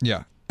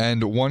 Yeah.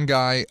 And one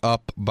guy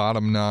up,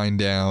 bottom 9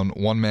 down,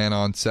 one man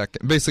on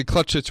second. Basically,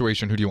 clutch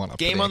situation. Who do you want up?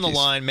 Game on the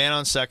line, man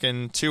on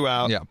second, 2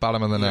 out. Yeah,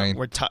 bottom of the 9.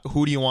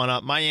 Who do you want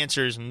up? My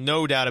answer is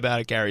no doubt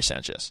about it, Gary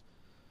Sanchez.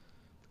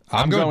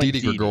 I'm going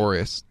Didi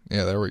Gregorius.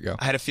 Yeah, there we go.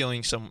 I had a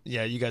feeling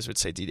you guys would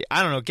say Didi.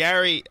 I don't know.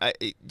 Gary,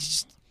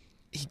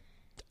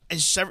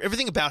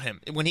 everything about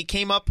him. When he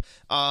came up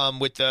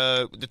with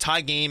the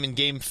tie game in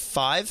Game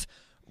 5,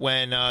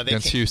 when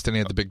against Houston, he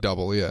had the big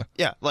double, yeah.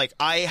 Yeah, like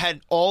I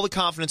had all the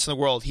confidence in the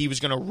world he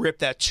was going to rip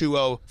that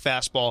 2-0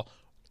 fastball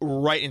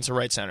right into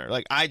right center.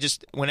 Like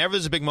whenever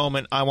there's a big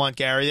moment, I want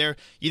Gary there.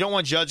 You don't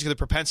want Judge with the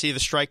propensity of the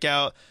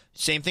strikeout.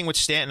 Same thing with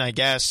Stanton, I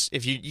guess.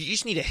 If you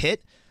just need a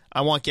hit,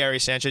 I want Gary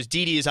Sanchez.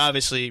 Didi is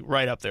obviously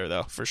right up there,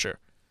 though, for sure.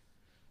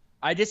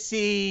 I just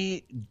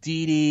see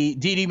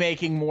Didi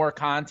making more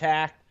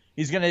contact.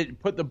 He's going to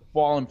put the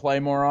ball in play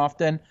more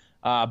often.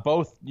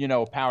 Both,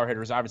 power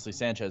hitters. Obviously,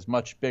 Sanchez,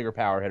 much bigger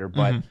power hitter,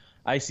 but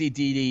I see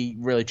Didi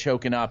really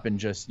choking up and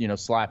just,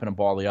 slapping a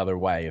ball the other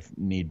way if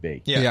need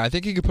be. Yeah, I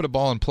think he could put a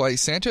ball in play.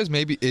 Sanchez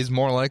maybe is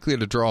more likely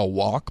to draw a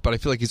walk, but I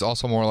feel like he's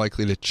also more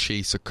likely to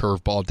chase a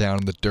curveball down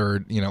in the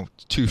dirt,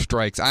 2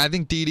 strikes. I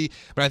think Didi,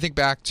 but I think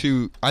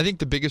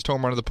the biggest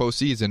home run of the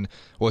postseason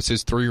was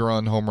his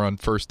 3-run home run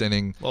first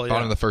inning,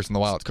 bottom of the first in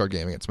the wild card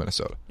game against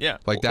Minnesota. Yeah.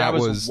 Like that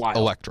was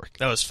electric.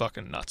 That was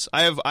fucking nuts.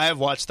 I have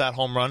watched that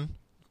home run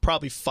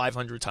probably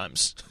 500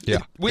 times. Yeah,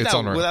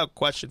 without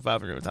question,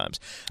 500 times.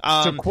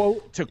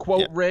 To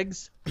quote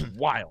Riggs,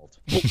 wild.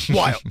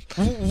 Wild.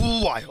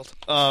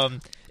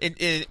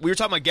 We were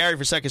talking about Gary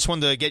for a second. Just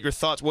wanted to get your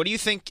thoughts. What do you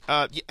think?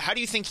 How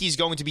do you think he's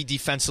going to be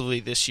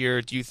defensively this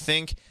year? Do you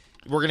think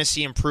we're going to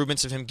see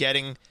improvements of him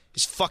getting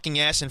his fucking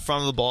ass in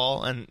front of the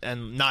ball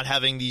and not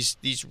having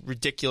these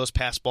ridiculous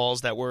pass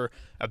balls that were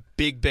a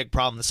big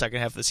problem the second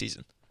half of the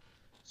season?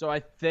 So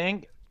I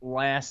think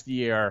last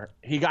year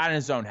he got in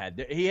his own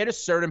head. He hit a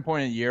certain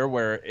point in the year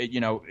where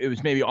it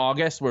was maybe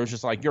August where it was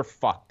just like, you're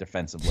fucked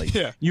defensively.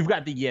 Yeah. You've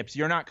got the yips.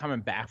 You're not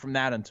coming back from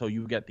that until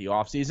you get the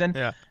offseason.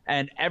 Yeah.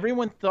 And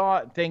everyone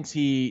thought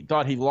he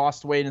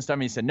lost weight and stuff.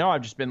 And he said, no,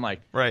 I've just been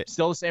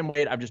still the same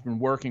weight. I've just been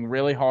working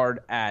really hard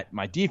at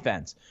my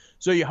defense.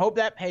 So you hope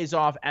that pays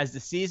off as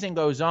the season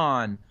goes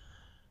on.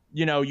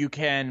 You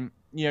can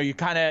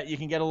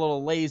get a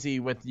little lazy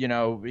with,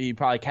 he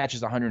probably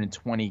catches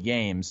 120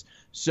 games.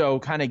 So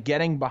kind of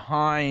getting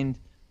behind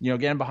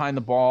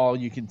the ball,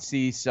 you can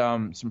see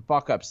some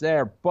fuck ups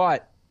there,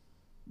 but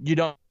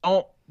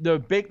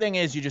the big thing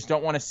is you just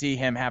don't want to see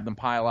him have them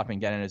pile up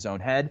and get in his own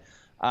head.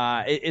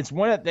 It's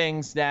one of the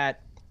things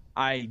that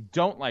I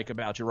don't like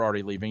about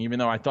Girardi leaving, even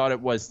though I thought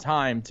it was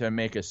time to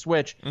make a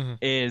switch,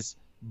 is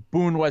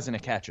Boone wasn't a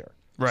catcher.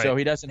 Right. So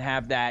he doesn't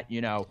have that,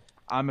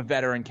 I'm a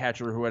veteran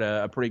catcher who had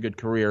a pretty good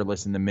career,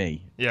 listen to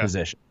me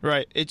position.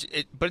 Right.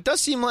 But it does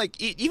seem like,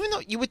 even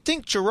though you would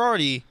think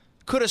Girardi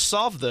could have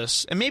solved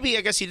this, and maybe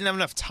I guess he didn't have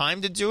enough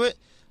time to do it,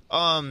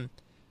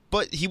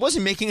 but he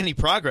wasn't making any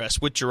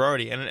progress with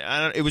Girardi.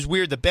 And it was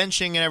weird, the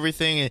benching and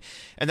everything,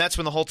 and that's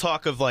when the whole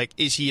talk of,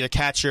 is he a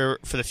catcher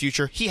for the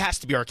future? He has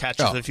to be our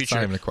catcher for the future.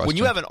 Not even a question. When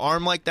you have an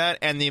arm like that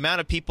and the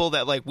amount of people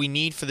that we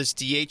need for this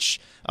DH,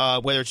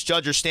 whether it's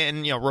Judge or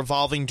Stanton,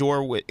 revolving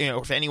door, with,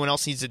 if anyone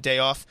else needs a day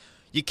off,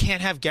 you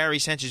can't have Gary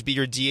Sanchez be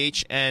your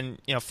DH, and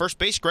first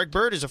base, Greg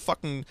Bird is a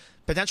fucking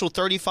potential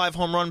 35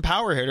 home run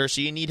power hitter,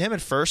 so you need him at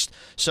first.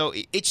 So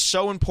it's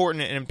so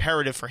important and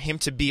imperative for him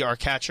to be our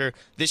catcher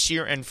this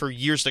year and for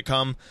years to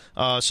come.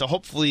 So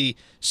hopefully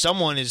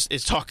someone is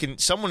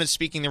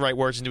speaking the right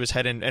words into his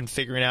head and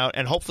figuring out,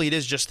 and hopefully it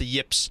is just the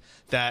yips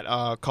that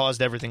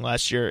caused everything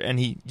last year, and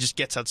he just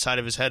gets outside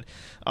of his head.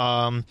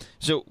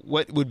 So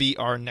what would be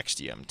our next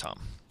DM,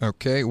 Tom?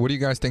 Okay, what do you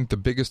guys think the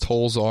biggest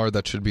holes are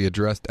that should be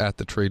addressed at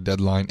the trade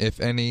deadline, if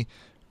any?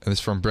 And this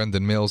is from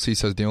Brendan Mills. He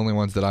says the only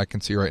ones that I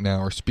can see right now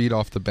are speed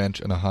off the bench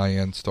and a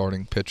high-end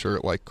starting pitcher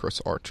like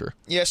Chris Archer.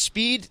 Yeah,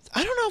 speed.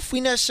 I don't know if we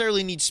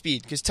necessarily need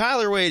speed because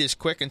Tyler Wade is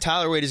quick, and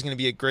Tyler Wade is going to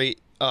be a great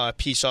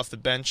piece off the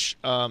bench.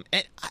 And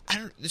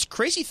this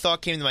crazy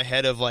thought came to my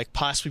head of like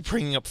possibly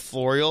bringing up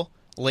Florial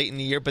late in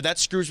the year, but that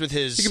screws with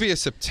his. It could be a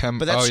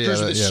September. But that screws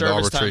with his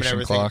service the time and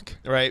everything, clock.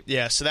 right?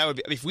 Yeah, so that would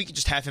be if we could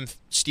just have him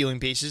stealing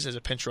bases as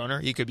a pinch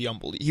runner, he could be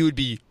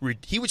unbelievable.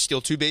 He would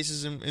steal 2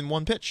 bases in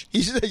one pitch.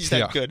 He's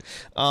that good.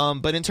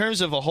 But in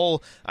terms of a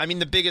whole, I mean,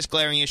 the biggest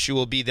glaring issue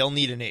will be they'll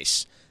need an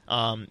ace.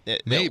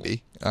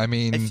 Maybe. I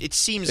mean, it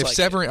seems if like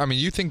Severino. I mean,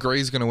 you think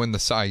Gray's going to win the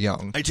Cy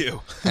Young? I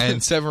do.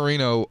 And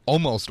Severino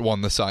almost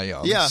won the Cy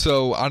Young. Yeah.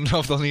 So I don't know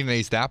if they'll need an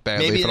ace that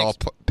badly if it all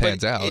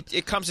pans out.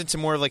 It comes into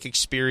more of like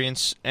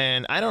experience,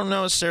 and I don't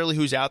know necessarily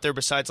who's out there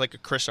besides like a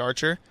Chris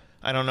Archer.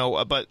 I don't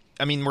know, but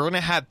I mean, we're going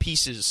to have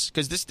pieces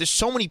because there's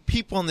so many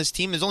people on this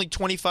team. There's only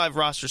 25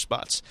 roster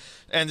spots,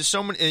 and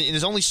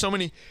there's only so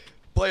many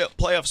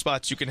playoff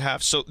spots you can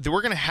have. So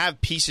we're going to have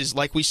pieces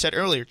like we said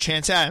earlier: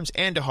 Chance Adams,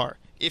 Andahar.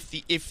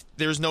 If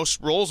there's no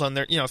roles on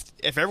there,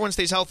 if everyone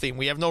stays healthy and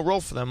we have no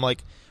role for them,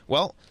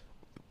 we're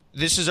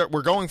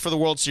going for the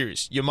World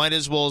Series. You might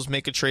as well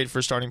make a trade for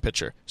a starting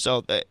pitcher.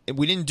 So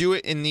we didn't do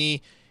it in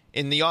the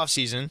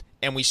offseason,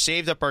 and we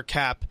saved up our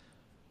cap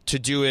to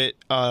do it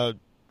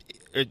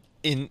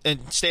and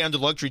stay under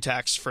luxury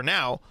tax for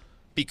now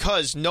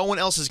because no one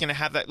else is going to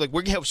have that. Like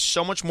we're going to have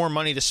so much more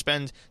money to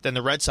spend than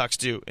the Red Sox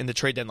do in the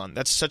trade deadline.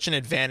 That's such an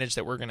advantage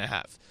that we're going to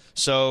have.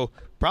 So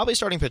probably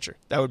starting pitcher.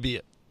 That would be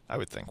it. I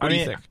would think. What do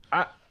you think?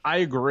 I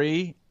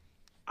agree.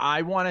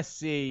 I want to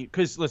see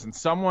because listen,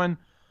 someone's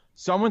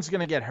going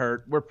to get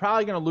hurt. We're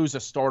probably going to lose a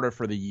starter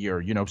for the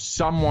year.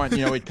 Someone.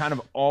 It kind of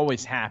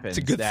always happens.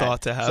 It's a good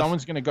thought to have.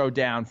 Someone's going to go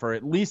down for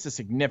at least a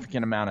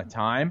significant amount of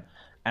time,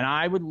 and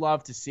I would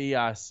love to see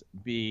us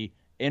be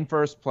in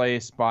first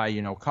place by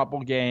a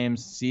couple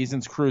games.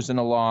 Season's cruising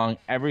along.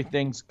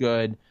 Everything's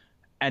good.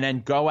 And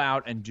then go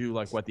out and do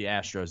like what the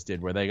Astros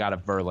did where they got a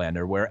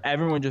Verlander where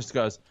everyone just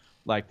goes,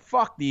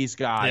 fuck these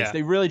guys. Yeah.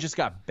 They really just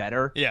got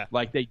better. Yeah.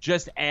 They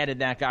just added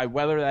that guy,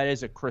 whether that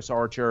is a Chris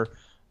Archer.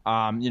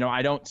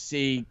 I don't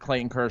see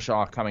Clayton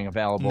Kershaw coming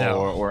available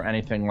or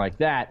anything like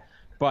that.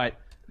 But,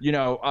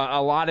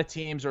 a lot of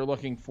teams are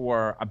looking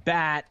for a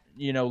bat,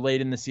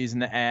 late in the season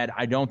to add.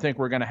 I don't think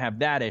we're going to have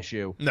that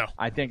issue. No.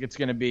 I think it's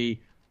going to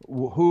be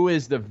who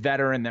is the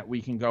veteran that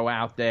we can go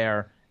out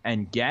there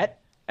and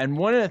get. And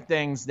one of the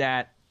things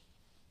that,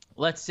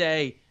 let's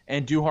say,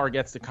 Andujar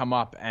gets to come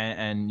up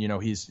and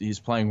he's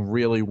playing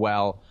really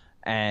well,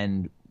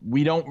 and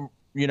we don't,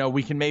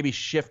 we can maybe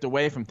shift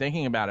away from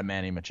thinking about a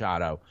Manny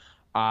Machado.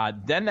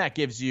 Then that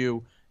gives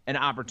you an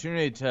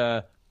opportunity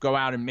to go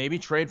out and maybe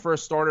trade for a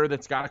starter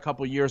that's got a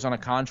couple years on a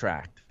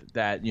contract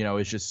that,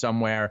 is just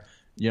somewhere,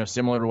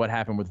 similar to what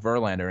happened with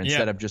Verlander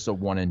instead of just a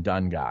one and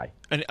done guy.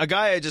 And a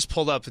guy I just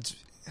pulled up,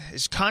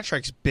 his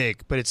contract's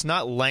big, but it's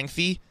not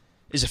lengthy,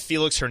 is a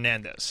Felix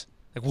Hernandez.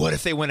 What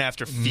if they went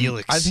after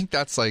Felix? I think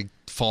that's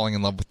falling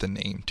in love with the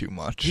name too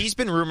much. He's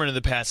been rumored in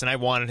the past, and I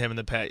wanted him in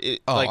the past.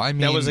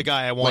 That was a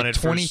guy I wanted.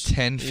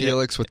 2010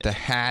 Felix with the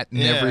hat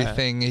and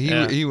everything.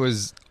 He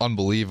was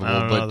unbelievable. I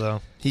don't know,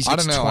 though. He's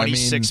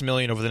 $26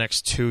 million over the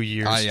next 2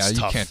 years.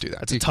 You can't do that.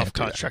 That's a tough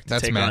contract to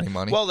take. That's Manny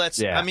money. Well,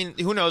 I mean,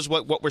 who knows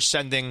what we're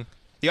sending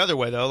the other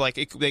way though?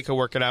 They could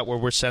work it out where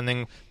we're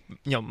sending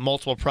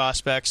multiple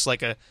prospects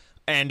like a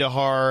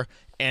Andahar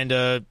and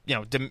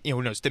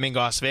who knows, Domingo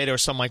Acevedo or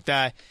something like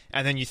that,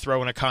 and then you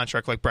throw in a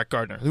contract like Brett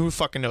Gardner. Who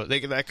fucking knows?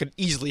 That could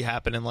easily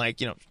happen and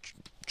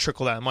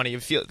trickle down money.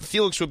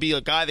 Felix would be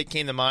a guy that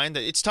came to mind.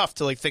 It's tough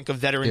to think of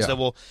veterans that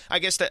will. I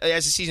guess that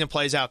as the season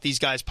plays out, these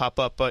guys pop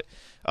up. But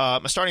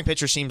a starting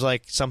pitcher seems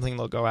like something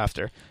they'll go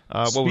after.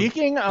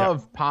 Speaking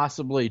of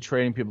possibly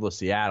trading people to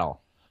Seattle,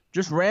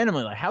 just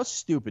randomly, how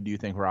stupid do you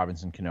think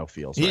Robinson Cano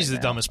feels? He's right the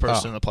now? dumbest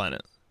person on the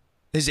planet.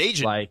 His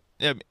agent.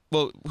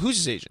 Who's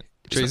his agent?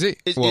 Jay-Z.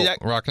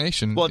 Rock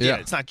Nation. Well, yeah,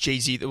 it's not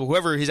Jay-Z.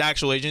 Whoever his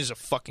actual agent is a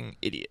fucking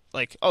idiot.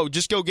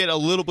 Just go get a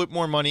little bit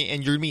more money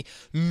and you're going to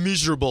be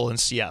miserable in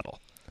Seattle.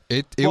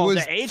 It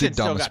was the agent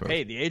still got move.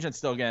 paid. The agent's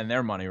still getting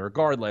their money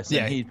regardless.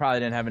 And he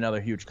probably didn't have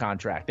another huge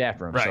contract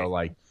after him.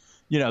 Right.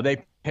 So,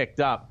 they picked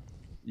up,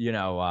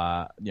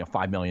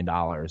 $5 million.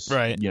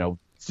 Right.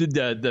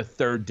 The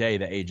third day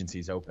the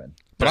agency's open.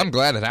 But I'm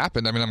glad it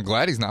happened. I mean, I'm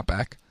glad he's not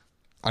back.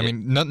 I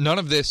mean, none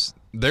of this.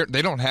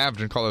 They don't have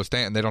Giancarlo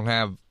Stanton. They don't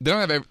have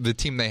the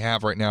team they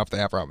have right now if they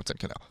have Robinson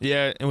Cano.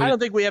 Yeah, I don't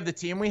think we have the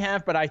team we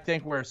have, but I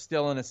think we're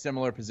still in a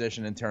similar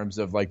position in terms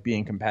of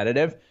being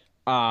competitive.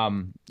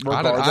 I'm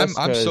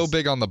so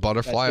big on the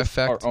butterfly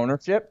effect. Our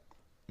ownership.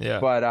 Yeah,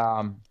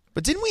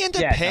 but didn't we end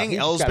up paying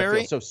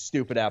Ellsbury? So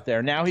stupid out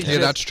there. Now he's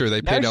that's true.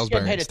 They paid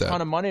Ellsbury paid instead. A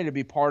ton of money to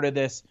be part of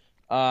this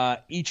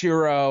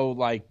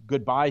Ichiro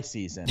goodbye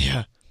season.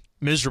 Yeah,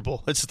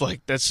 miserable. It's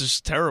that's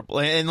just terrible.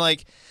 And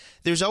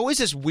there's always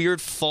this weird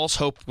false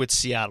hope with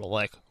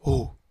Seattle.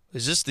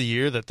 is this the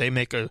year that they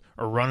make a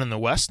run in the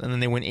West and then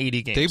they win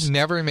 80 games? They've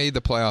never made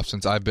the playoffs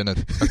since I've been a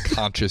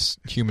conscious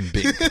human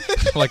being.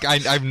 Like,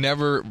 I've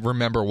never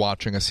remember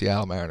watching a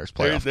Seattle Mariners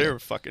playoff They're game.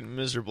 fucking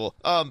miserable.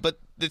 But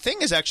the thing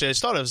is, actually, I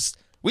just thought it was,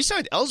 we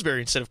signed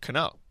Ellsbury instead of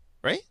Cano,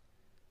 right?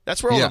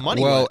 That's where all the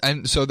money went.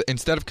 And so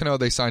instead of Cano,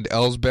 they signed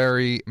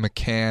Ellsbury,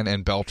 McCann,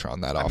 and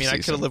Beltran that offseason. I mean, I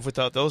could have lived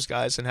without those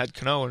guys and had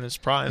Cano in his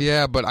prime.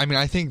 Yeah, but I mean,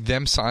 I think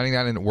them signing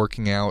that and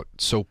working out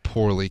so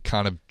poorly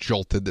kind of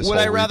jolted this. Would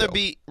whole I rather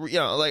rebuild. be,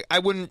 like, I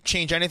wouldn't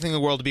change anything in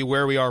the world to be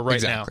where we are right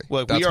Exactly. now.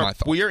 Like, That's my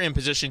thought. we are in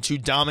position to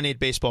dominate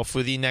baseball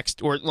for the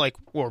next,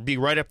 or be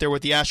right up there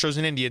with the Astros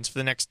and Indians for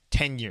the next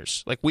 10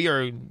 years. Like, we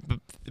are the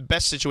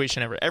best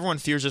situation ever. Everyone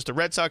fears us. The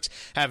Red Sox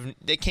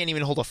they can't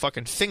even hold a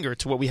fucking finger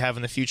to what we have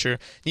in the future.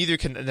 Neither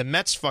can the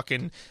Mets.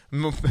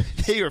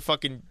 They are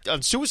fucking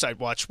on suicide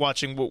watch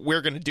watching what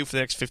we're going to do for the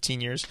next 15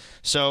 years.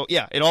 So,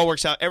 yeah, it all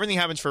works out. Everything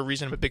happens for a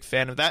reason. I'm a big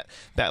fan of that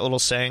little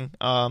saying.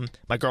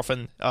 My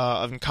girlfriend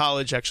in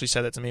college actually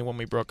said that to me when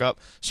we broke up.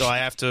 So I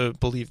have to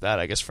believe that,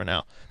 I guess, for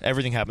now.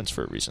 Everything happens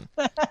for a reason.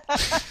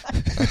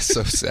 That's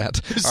so sad.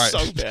 It's All right.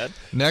 so bad.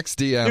 Next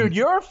DM. Dude,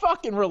 your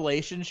fucking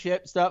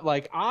relationship stuff,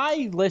 like,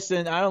 I don't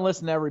listen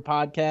to every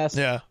podcast.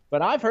 Yeah.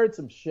 But I've heard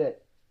some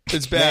shit.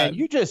 It's bad. Man,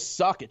 you just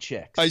suck at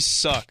chicks. I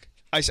suck.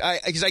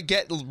 Because I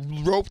get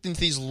roped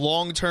into these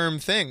long-term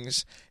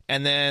things,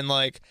 and then,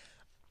 like,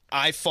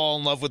 I fall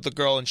in love with the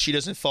girl, and she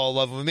doesn't fall in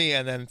love with me,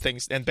 and then bad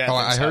things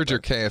I heard happen. your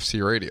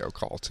KFC radio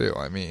call, too.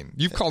 I mean,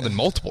 you've called in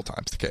multiple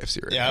times to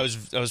KFC radio. Yeah,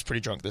 I was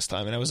pretty drunk this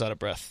time, and I was out of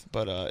breath.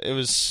 But that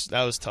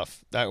was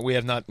tough. Me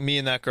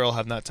and that girl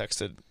have not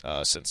texted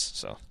since.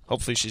 So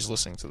hopefully she's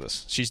listening to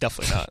this. She's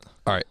definitely not.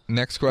 All right,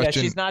 next question.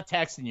 Yeah, she's not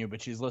texting you,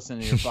 but she's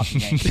listening to your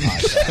fucking Yankee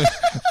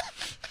podcast.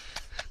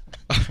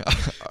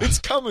 It's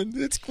coming.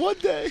 It's one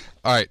day.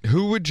 All right,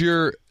 who would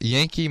your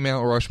Yankee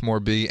Mount Rushmore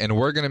be? And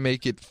we're going to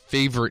make it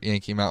favorite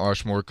Yankee Mount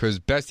Rushmore because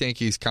best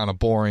Yankee is kind of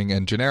boring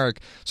and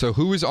generic. So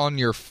who is on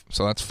your,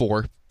 so that's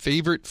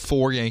favorite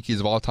four Yankees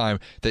of all time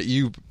that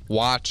you've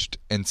watched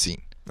and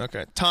seen?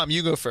 Okay. Tom,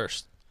 you go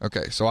first.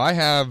 Okay, so I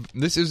have,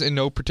 this is in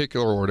no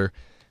particular order,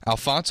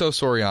 Alfonso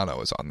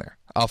Soriano is on there.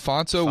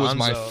 Alfonso was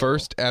my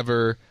first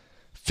ever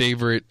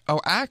favorite.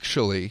 Oh,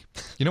 actually,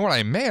 you know what?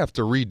 I may have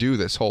to redo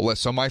this whole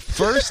list. So my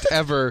first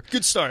ever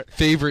good start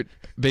favorite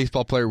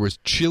baseball player was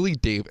Chili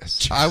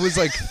Davis. I was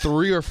like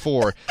 3 or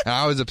 4, and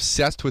I was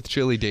obsessed with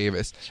Chili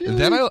Davis. And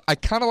then I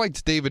kind of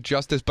liked David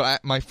Justice,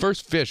 but my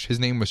first fish, his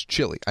name was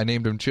Chili. I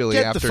named him Chili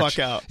Get after the fuck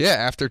out. Yeah,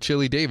 after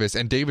Chili Davis.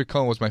 And David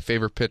Cohn was my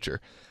favorite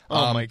pitcher.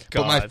 Oh my god!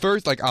 But my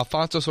first, like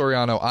Alfonso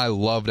Soriano, I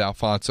loved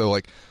Alfonso.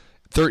 Like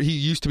he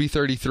used to be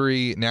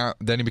 33.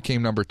 Then he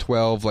became number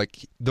 12.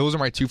 Like those are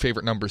my two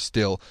favorite numbers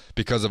still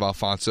because of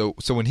Alfonso.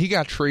 So when he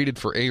got traded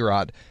for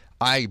A-Rod,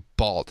 I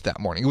bawled that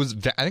morning. I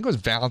think it was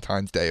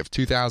Valentine's Day of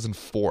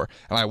 2004,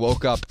 and I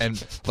woke up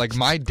and like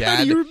my dad.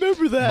 How do you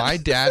remember that? My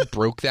dad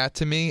broke that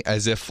to me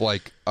as if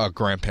like a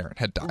grandparent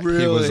had died.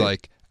 Really? He was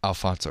like,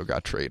 Alfonso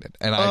got traded,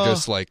 and I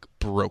just like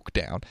broke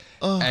down.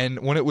 And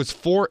when it was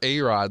for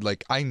A-Rod,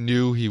 like I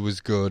knew he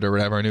was good or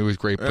whatever, I knew he was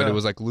great, but it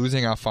was like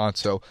losing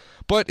Alfonso.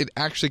 But it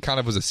actually kind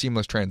of was a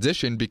seamless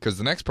transition because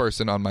the next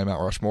person on my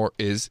Mount Rushmore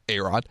is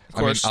A-Rod. Of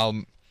course. I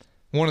mean,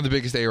 one of the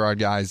biggest A-Rod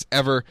guys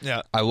ever.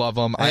 Yeah, I love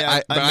him.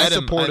 I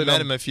supported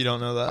met him. If you don't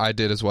know that, I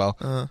did as well,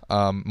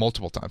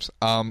 multiple times.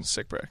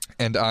 Sick brag.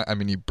 And I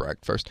mean, you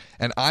bragged first.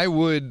 And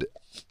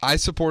I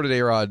supported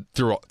A-Rod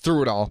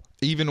through it all.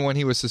 Even when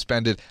he was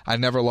suspended, I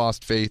never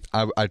lost faith.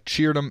 I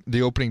cheered him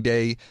the opening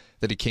day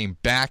that he came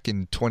back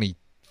in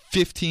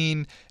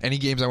 2015. Any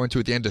games I went to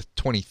at the end of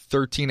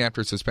 2013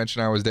 after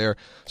suspension, I was there.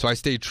 So I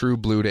stayed true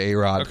blue to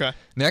A-Rod. Okay.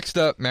 Next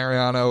up,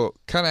 Mariano.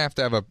 Kind of have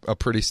to have a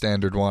pretty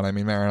standard one. I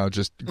mean, Mariano,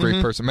 just a great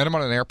person. Met him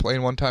on an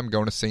airplane one time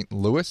going to St.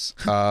 Louis.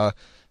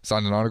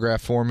 Signed an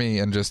autograph for me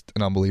and just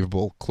an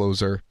unbelievable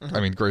closer.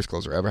 I mean, greatest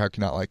closer ever. How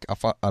can you not like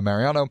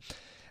Mariano?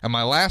 And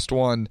my last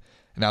one,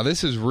 now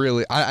this is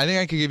really, I think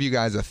I could give you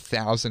guys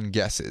 1,000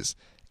 guesses,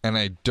 and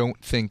I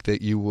don't think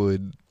that you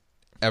would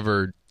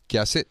ever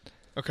guess it.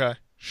 Okay.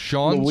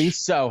 Luis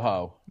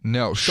Soho.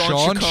 No,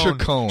 Sean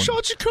Chacon.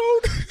 Sean Chacon.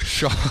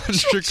 Sean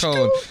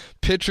Chacon.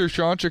 Pitcher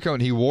Sean Chacon.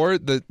 He wore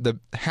the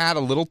hat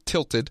a little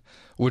tilted,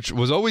 which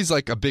was always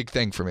like a big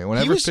thing for me.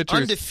 Whenever he was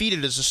pitchers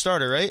undefeated as a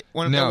starter, right?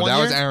 That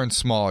was Aaron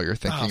Small you're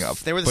thinking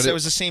of. It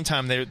was the same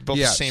time. They were both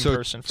the same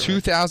person. For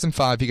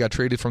 2005, he got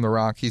traded from the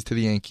Rockies to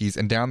the Yankees,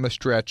 and down the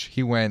stretch,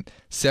 he went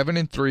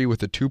 7-3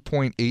 with a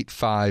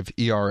 2.85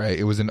 ERA.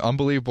 It was an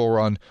unbelievable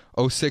run.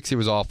 06, he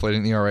was awful at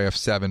an ERA of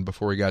 7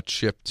 before he got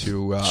shipped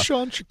to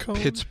Sean Chacon.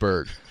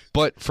 Pittsburgh.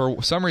 But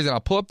for some reason,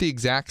 I'll pull up the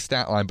exact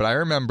stat line, but I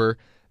remember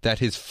that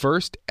his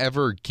first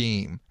ever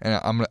game,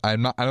 and I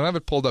don't have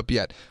it pulled up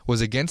yet,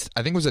 was against,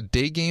 I think it was a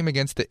day game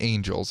against the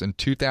Angels in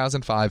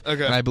 2005.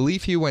 Okay. And I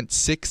believe he went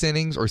 6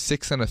 innings or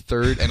 6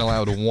 1/3 and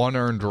allowed 1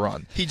 earned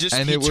run. He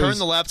turned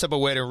the laptop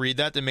away to read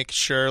that to make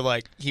sure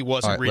like he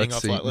wasn't reading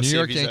off. Let's see. New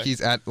York Yankees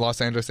at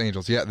Los Angeles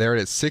Angels. Yeah, there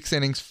it is. 6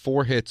 innings,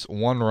 4 hits,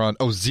 1 run.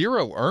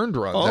 0 earned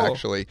runs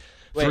actually.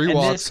 3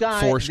 walks, 4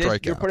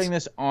 strikeouts. You're putting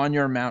this on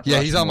your Mount Yeah,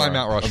 Rushmore. he's on my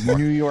Mount Rushmore.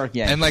 Of New York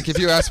Yankees. And, like, if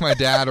you ask my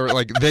dad, or,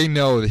 like, they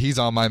know that he's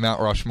on my Mount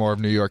Rushmore of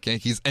New York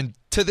Yankees. And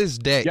to this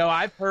day. Yo,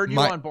 I've heard you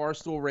on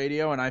Barstool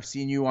Radio, and I've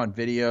seen you on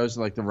videos,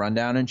 like the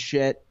rundown and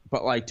shit.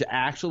 But, like, to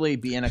actually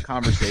be in a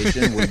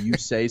conversation where you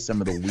say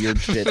some of the weird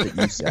shit that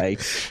you say,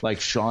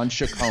 like Sean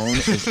Chacon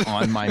is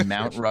on my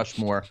Mount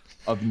Rushmore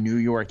of New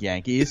York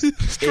Yankees.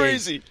 It's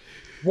crazy.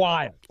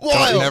 Wild.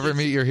 Don't never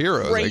meet your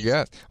heroes, I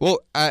guess. Well,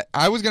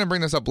 I was going to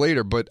bring this up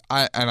later, but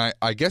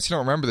I guess you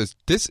don't remember this.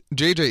 This,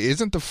 JJ,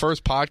 isn't the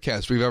first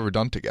podcast we've ever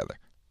done together.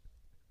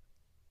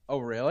 Oh,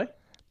 really?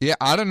 Yeah,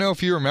 I don't know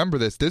if you remember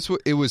this.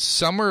 It was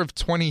summer of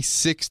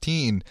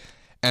 2016,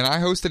 and I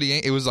hosted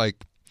it was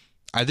like,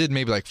 I did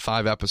maybe like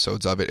 5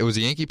 episodes of it. It was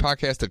a Yankee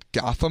podcast at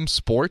Gotham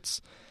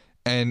Sports,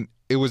 and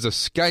it was a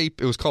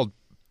Skype. It was called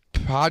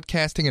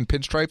Podcasting and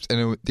Pinstripes,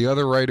 and the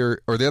other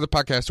writer or the other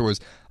podcaster was,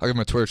 I'll give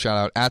him a Twitter shout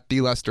out, at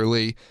the Lester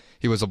Lee.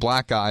 He was a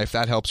black guy, if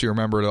that helps you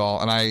remember it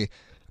all. And I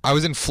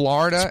was in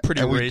Florida,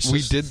 and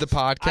we did the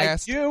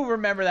podcast. I do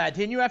remember that.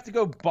 Didn't you have to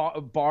go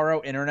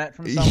borrow internet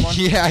from someone?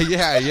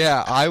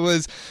 Yeah. I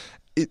was.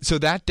 So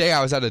that day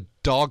I was at a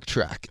dog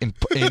track in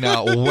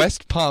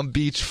West Palm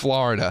Beach,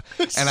 Florida,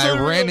 and I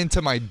ran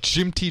into my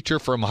gym teacher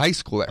from high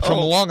school, from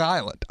Long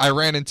Island. I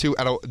ran into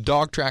at a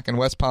dog track in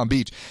West Palm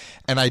Beach,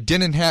 and I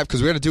didn't have,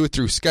 because we had to do it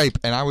through Skype,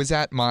 and I was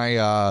at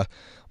my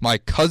my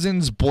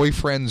cousin's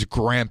boyfriend's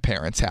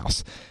grandparents'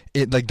 house.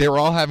 Like they were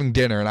all having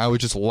dinner, and I was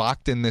just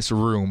locked in this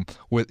room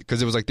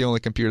because it was like the only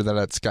computer that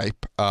had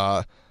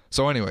Skype.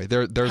 So anyway,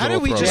 there's a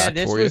little throwback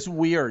this for you. was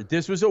weird.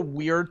 This was a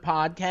weird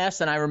podcast,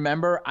 and I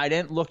remember I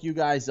didn't look you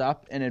guys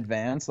up in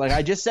advance. Like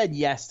I just said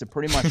yes to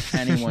pretty much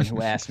anyone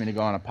who asked me to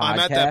go on a podcast. I'm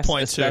at that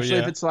point especially too,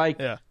 if it's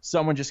like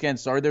someone just getting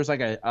started. There's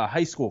like a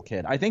high school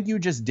kid. I think you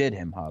just did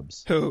him,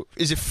 Hubs. Who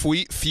is it?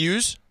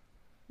 Fuse?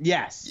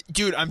 Yes,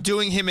 dude. I'm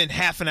doing him in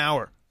half an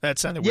hour. That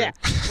sounded weird.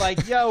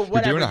 Like, yo,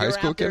 whatever. You're doing a high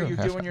school kid?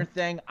 You're doing your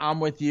thing. I'm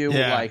with you.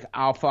 Yeah. Like,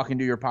 I'll fucking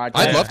do your podcast.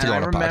 I'd love to go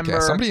and on a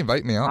podcast. Somebody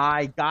invite me on.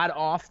 I got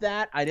off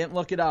that. I didn't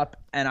look it up,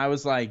 and I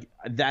was like,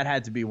 that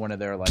had to be one of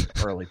their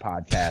like early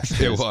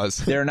podcasts. It was.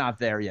 They're not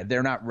there yet.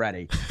 They're not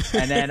ready.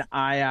 And then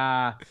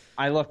I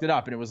looked it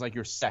up, and it was like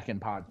your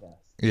second podcast.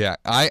 Yeah,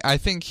 I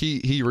think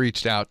he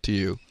reached out to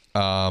you,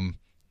 and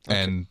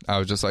I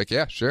was just like,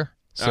 yeah, sure.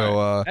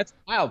 So that's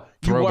wild.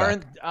 You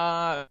weren't.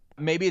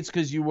 Maybe it's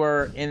because you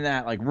were in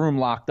that like room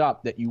locked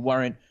up that you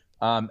weren't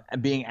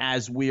being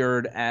as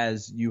weird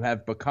as you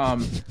have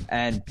become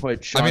and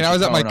put Sean I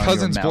was at my Chacon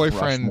cousin's on your Mount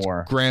boyfriend's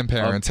Rushmore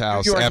grandparents'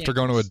 house after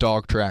going to a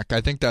dog track.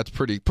 I think that's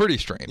pretty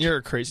strange. You're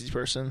a crazy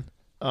person.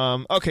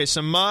 Okay,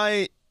 so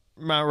my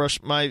Mount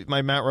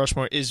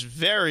Rushmore is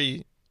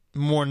very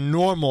more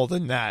normal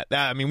than that.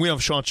 I mean, we don't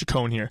have Sean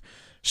Chacon here.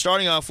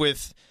 Starting off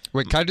with...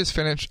 Wait, can I just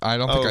finish? I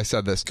don't think I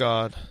said this.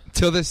 God.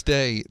 Till this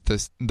day,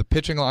 the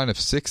pitching line of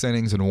 6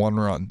 innings and 1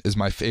 run is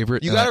my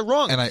favorite. You got it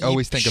wrong. And I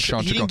always think of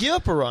Sean Chacon. He didn't give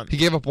up a run. He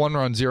gave up 1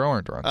 run, 0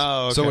 earned runs.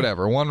 Oh, okay. So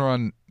whatever. 1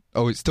 run,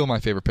 it's still my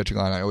favorite pitching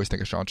line. I always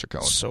think of Sean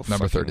Chacon. So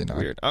number 39.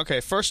 Weird.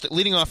 Okay, first,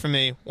 leading off for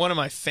me, one of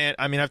my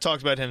I've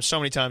talked about him so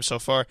many times so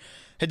far.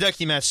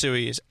 Hideki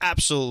Matsui is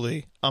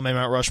absolutely on my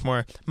Mount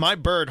Rushmore. My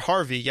bird,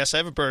 Harvey, yes, I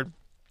have a bird.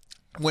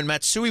 When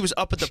Matsui was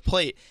up at the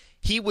plate,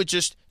 he would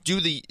just do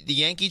the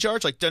Yankee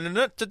charge, like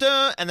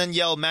da-da-da-da-da, and then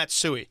yell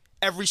Matsui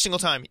every single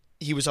time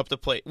he was up the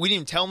plate. We didn't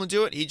even tell him to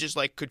do it. He just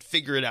like could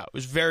figure it out. It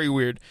was very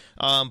weird.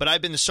 But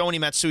I've been to so many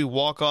Matsui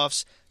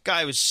walk-offs.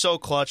 Guy was so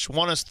clutch.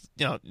 Won us,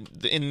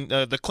 in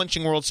the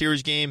clinching World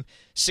Series game,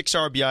 6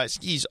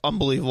 RBIs. He's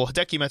unbelievable.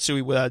 Hideki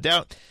Matsui, without a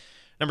doubt.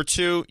 Number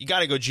 2, you got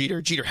to go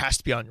Jeter. Jeter has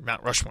to be on your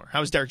Mount Rushmore.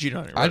 How is Derek Jeter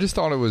on your Rushmore? I just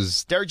thought it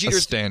was Derek Jeter's,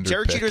 a standard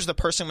Derek pick. Jeter's the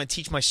person I'm going to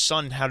teach my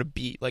son how to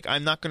be. Like,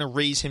 I'm not going to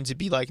raise him to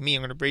be like me.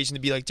 I'm going to raise him to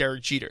be like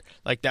Derek Jeter.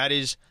 Like, that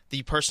is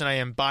the person I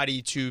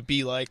embody to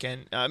be like.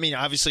 And, I mean,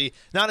 obviously,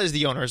 not as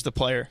the owner, as the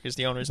player, because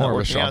the owner's not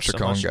working out so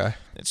much. Guy.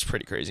 It's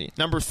pretty crazy.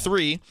 Number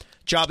 3,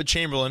 Jabba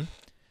Chamberlain.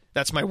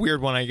 That's my weird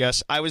one, I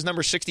guess. I was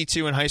number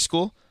 62 in high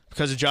school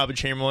because of Jabba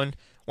Chamberlain.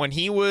 When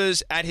he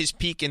was at his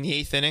peak in the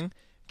 8th inning,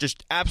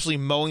 just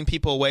absolutely mowing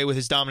people away with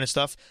his dominant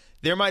stuff,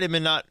 there might have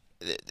been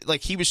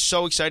he was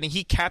so exciting.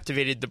 He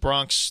captivated the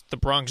Bronx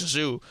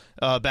Zoo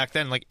back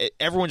then. Like,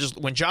 everyone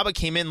just, when Jabba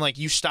came in, like,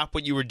 you stopped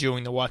what you were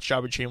doing to watch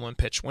Jabba Chamberlain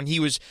pitch. When he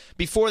was,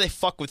 before they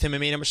fucked with him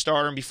and made him a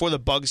starter, and before the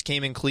bugs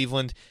came in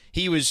Cleveland,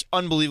 he was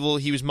unbelievable.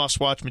 He was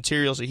must-watch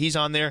material, so he's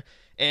on there.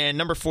 And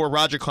number 4,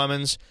 Roger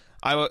Clemens.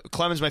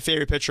 Clemens, my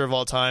favorite pitcher of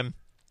all time.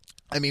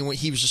 I mean,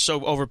 he was just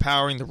so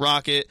overpowering, the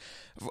Rocket.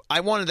 I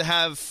wanted to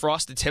have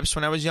frosted tips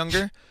when I was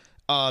younger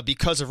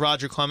because of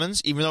Roger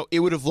Clemens, even though it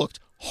would have looked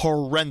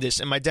horrendous.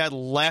 And my dad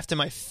laughed in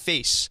my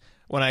face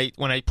when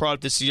I brought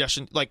up this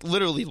suggestion, like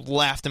literally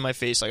laughed in my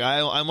face. Like I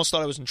almost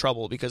thought I was in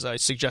trouble because I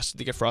suggested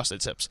to get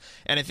frosted tips.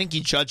 And I think he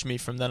judged me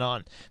from then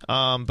on.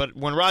 But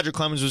when Roger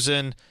Clemens was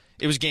in,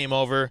 it was game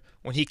over.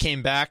 When he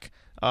came back,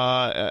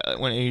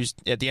 when he was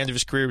at the end of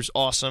his career, it was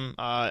awesome.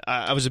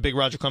 I was a big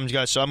Roger Clemens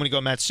guy, so I'm going to go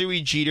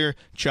Matsui, Jeter,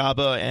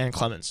 Jabba, and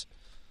Clemens.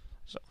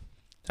 So,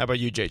 how about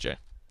you, JJ?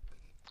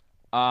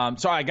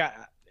 So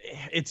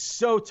it's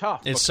so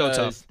tough. It's so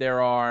tough.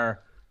 There are.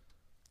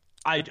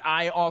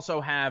 I also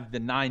have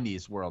the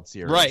 90s World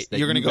Series. Right.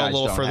 You're going to go a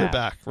little further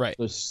back. Right.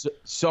 There's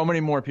so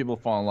many more people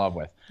to fall in love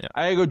with. Yeah.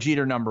 I got to go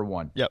Jeter number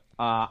 1. Yep.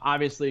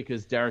 Obviously,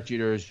 because Derek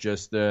Jeter is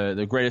just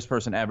the greatest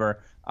person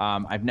ever.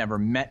 I've never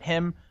met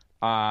him.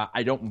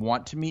 I don't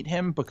want to meet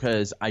him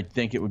because I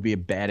think it would be a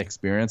bad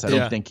experience. I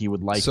don't think he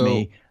would like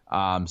me.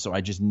 So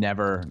I just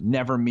never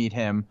meet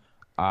him.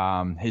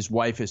 His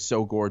wife is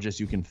so gorgeous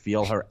you can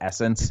feel her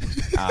essence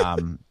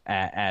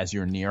as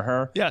you're near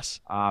her. Yes.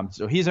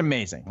 So he's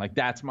amazing. Like,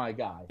 that's my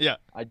guy. Yeah.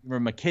 I'd give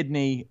him a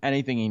kidney,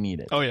 anything he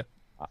needed. Oh, yeah.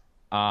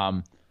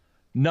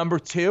 Number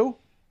 2,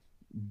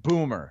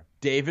 Boomer,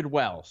 David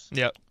Wells.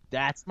 Yep.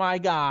 That's my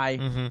guy.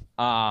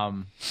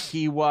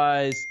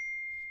 Mm-hmm.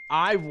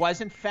 I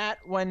wasn't fat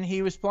when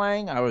he was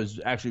playing. I was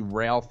actually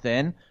rail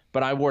thin,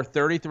 but I wore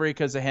 33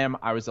 because of him.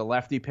 I was a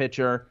lefty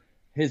pitcher.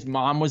 His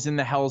mom was in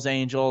the Hells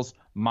Angels.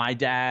 My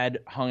dad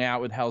hung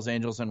out with Hells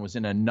Angels and was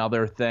in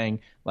another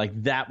thing.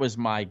 Like, that was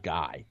my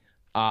guy.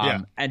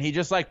 And he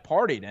just, like,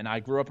 partied, and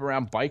I grew up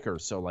around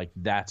bikers, so, like,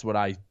 that's what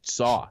I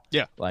saw.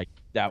 Yeah. Like,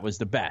 that was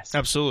the best.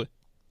 Absolutely.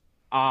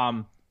 Then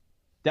I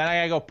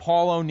got to go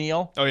Paul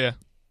O'Neill. Oh, yeah.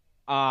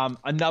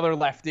 Another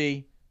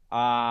lefty.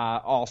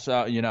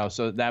 Also,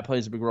 so that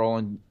plays a big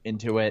role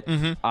into it.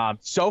 Mm-hmm.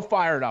 So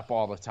fired up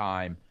all the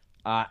time.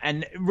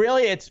 And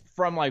really it's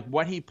from, like,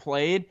 what he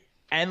played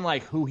and,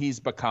 like, who he's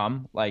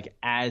become, like,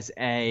 as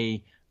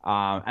a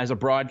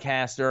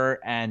broadcaster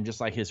and just,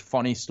 like, his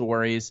funny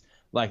stories.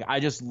 Like, I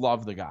just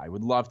love the guy.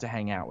 Would love to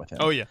hang out with him.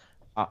 Oh, yeah.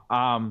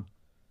 And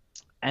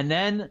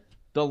then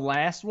the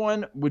last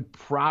one would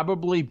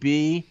probably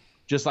be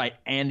just, like,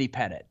 Andy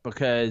Pettitte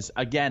because,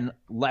 again,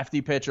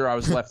 lefty pitcher. I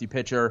was a lefty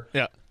pitcher.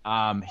 Yeah.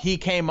 He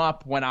came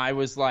up when I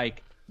was,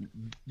 like,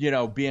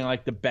 being,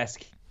 like, the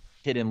best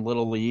kid in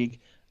Little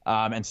League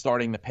and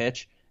starting the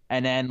pitch.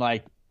 And then,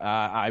 like,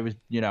 I was,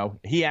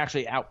 he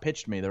actually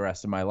outpitched me the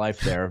rest of my life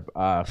there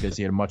because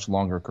he had a much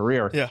longer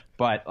career. Yeah.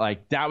 But,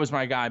 like, that was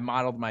my guy.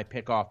 Modeled my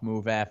pickoff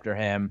move after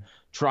him.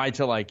 Tried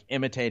to, like,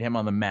 imitate him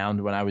on the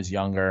mound when I was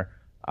younger.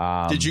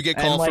 Did you get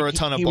called for a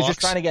ton of balks? He was just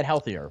trying to get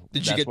healthier.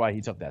 That's why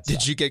he took that stuff.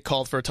 Did you get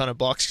called for a ton of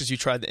balks because you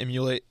tried to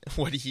emulate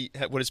what his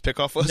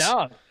pickoff was?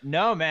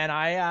 No, man.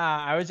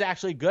 I was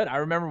actually good. I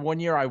remember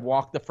one year I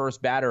walked the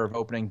first batter of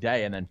opening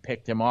day and then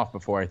picked him off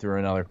before I threw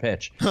another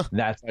pitch.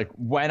 That's like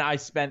when I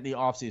spent the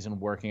offseason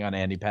working on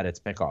Andy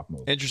Pettitte's pickoff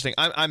move. Interesting.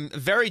 I'm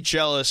very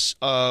jealous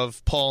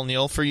of Paul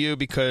O'Neill for you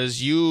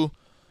because you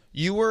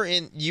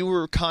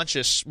were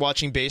conscious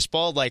watching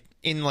baseball like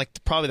in like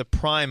probably the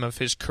prime of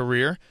his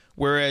career.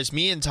 Whereas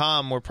me and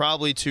Tom were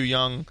probably too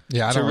young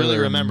to really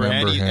remember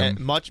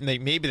him. Much,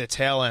 maybe the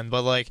tail end,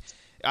 but like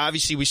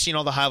obviously we've seen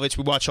all the highlights.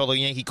 We watch all the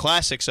Yankee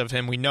classics of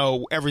him. We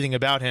know everything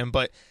about him.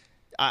 But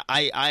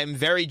I'm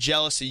very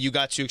jealous that you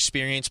got to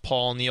experience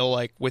Paul O'Neill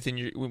like within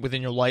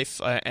your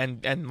life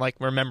and like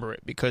remember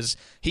it because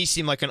he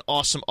seemed like an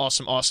awesome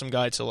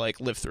guy to like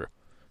live through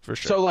for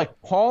sure. So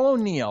like Paul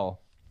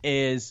O'Neill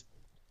is.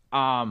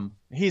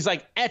 He's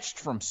like etched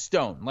from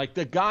stone. Like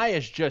the guy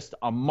is just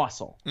a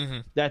muscle.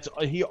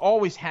 Mm-hmm. He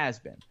always has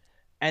been.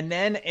 And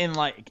then in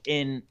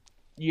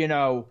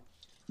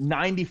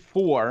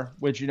 94,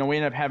 which we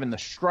ended up having the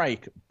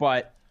strike,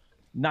 but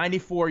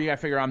 94 you gotta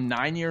figure I'm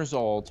 9 years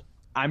old.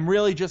 I'm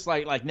really just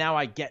like now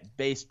I get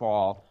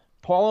baseball.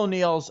 Paul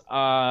O'Neill's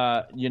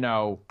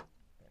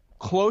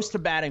close to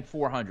batting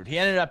 400. He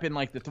ended up in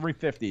like the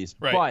 350s.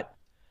 Right. But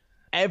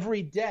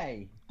every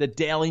day the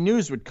Daily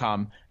News would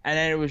come, and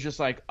then it was just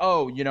like,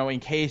 in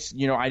case,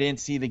 I didn't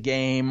see the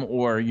game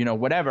or,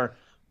 whatever,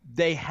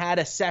 they had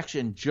a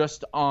section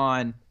just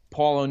on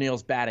Paul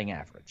O'Neill's batting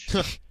average.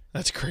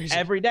 That's crazy.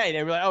 Every day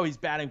they were like, he's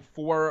batting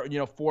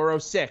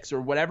 406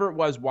 or whatever it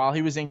was while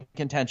he was in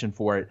contention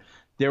for it.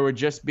 There would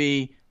just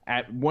be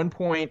at one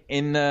point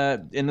in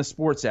the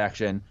sports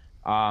section,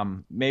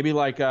 maybe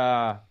like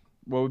what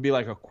would be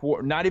like a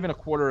quarter, not even a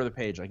quarter of the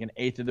page, like an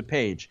eighth of the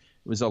page.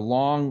 It was a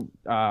long,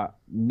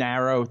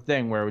 narrow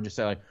thing where it would just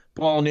say, like,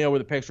 Paul O'Neill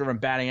with a picture of him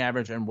batting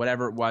average and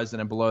whatever it was, and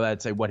then below that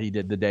it'd say what he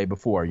did the day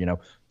before,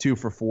 2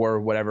 for 4,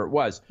 whatever it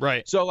was.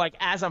 Right. So, like,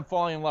 as I'm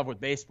falling in love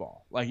with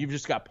baseball, like, you've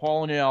just got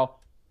Paul O'Neill,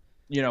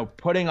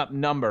 putting up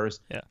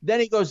numbers. Yeah. Then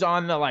he goes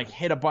on to, like,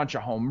 hit a bunch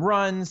of home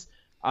runs.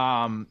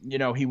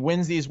 He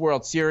wins these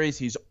World Series.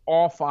 He's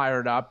all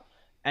fired up.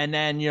 And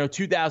then,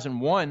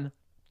 2001,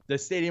 the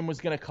stadium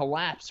was going to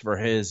collapse for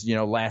his,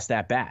 last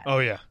at-bat. Oh,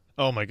 yeah.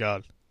 Oh, my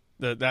God.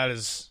 That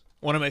is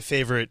one of my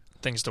favorite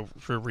things to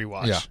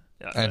rewatch.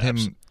 Yeah, and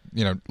him,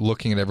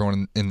 looking at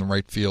everyone in the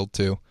right field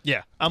too.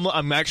 Yeah,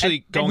 I'm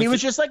actually going. And he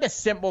was just like a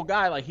simple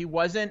guy. Like he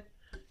wasn't.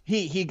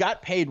 He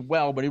got paid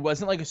well, but he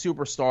wasn't like a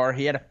superstar.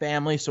 He had a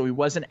family, so he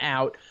wasn't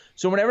out.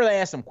 So whenever they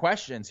asked him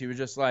questions, he was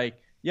just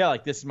like, "Yeah,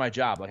 like this is my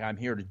job. Like I'm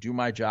here to do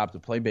my job, to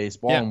play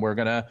baseball, and we're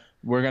gonna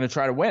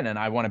try to win, and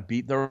I want to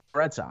beat the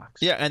Red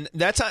Sox." Yeah, and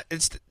that's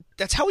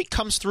how he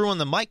comes through on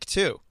the mic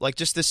too. Like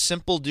just this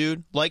simple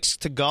dude likes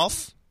to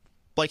golf.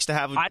 likes to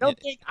have.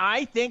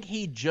 I think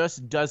he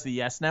just does the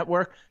Yes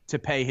Network to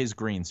pay his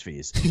greens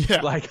fees.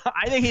 Yeah. Like,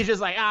 I think he's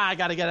just like, I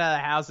got to get out of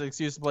the house, an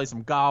excuse to play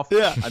some golf.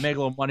 Yeah. I make a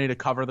little money to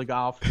cover the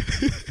golf.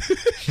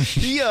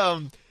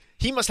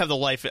 He must have the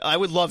life. I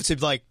would love to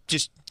like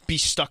just be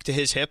stuck to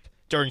his hip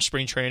during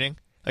spring training.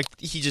 Like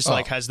he just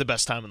like has the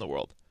best time in the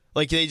world.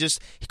 Like he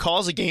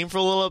calls a game for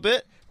a little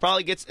bit,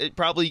 probably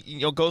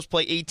goes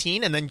play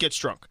 18 and then gets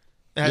drunk.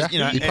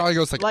 He probably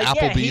goes like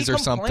Applebee's or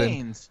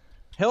something.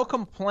 He'll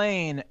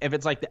complain if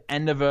it's like the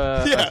end of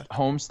a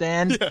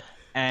homestand. Yeah.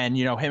 And,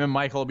 him and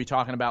Michael will be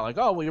talking about like,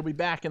 oh, well, you'll be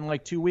back in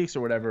like 2 weeks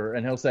or whatever.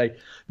 And he'll say,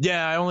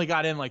 yeah, I only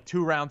got in like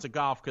 2 rounds of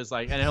golf because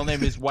and he'll name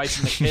his wife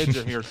and the kids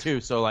are here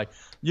too. So like,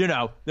 they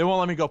won't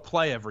let me go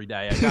play every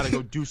day. I got to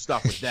go do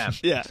stuff with them.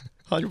 Yeah.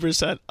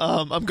 100%.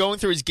 I'm going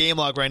through his game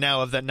log right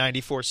now of that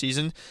 94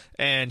 season,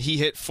 and he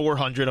hit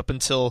 400 up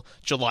until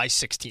July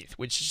 16th,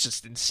 which is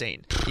just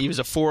insane. He was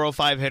a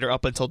 405 hitter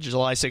up until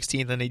July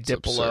 16th, and he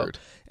dipped below,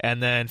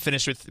 and then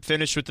finished with the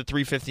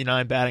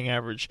 359 batting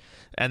average.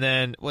 And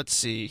then, let's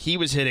see, he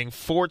was hitting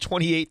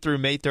 428 through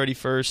May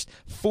 31st,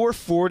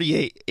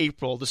 448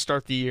 April to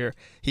start the year.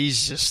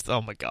 He's just,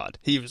 oh my God,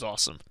 he was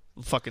awesome.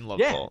 Fucking love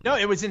Paul. No,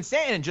 it was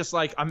insane. And just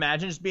like,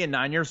 imagine just being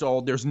 9 years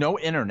old. There's no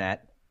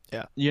internet.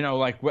 Yeah.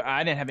 Like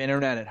I didn't have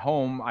internet at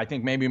home. I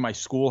think maybe my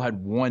school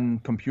had one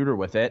computer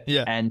with it.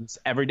 Yeah. And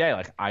every day,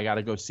 like, I got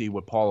to go see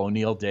what Paul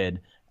O'Neill did.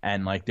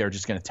 And like, they're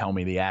just going to tell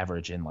me the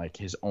average in like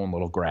his own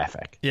little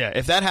graphic. Yeah.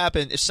 If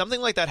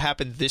something like that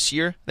happened this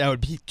year, that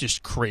would be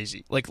just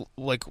crazy. Like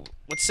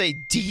let's say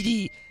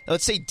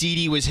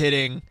Didi was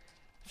hitting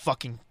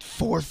fucking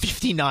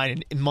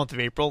 459 in month of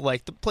April.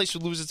 Like the place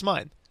would lose its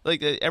mind.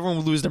 Like everyone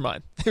would lose their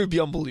mind. It would be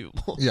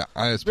unbelievable. Yeah,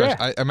 I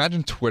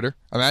imagine Twitter.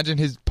 Imagine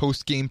his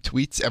post-game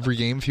tweets every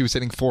game if he was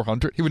hitting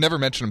 400. He would never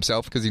mention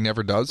himself because he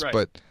never does,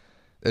 but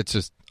it's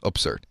just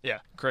absurd. Yeah,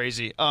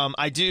 crazy.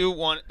 I do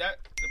want that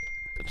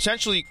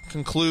essentially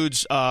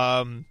concludes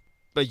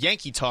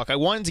Yankee talk. I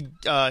wanted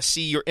to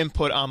see your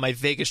input on my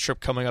Vegas trip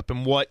coming up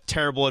and what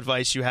terrible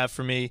advice you have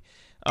for me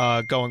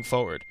going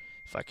forward.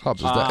 If I can.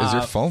 Is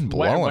your phone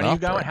blowing when are you up?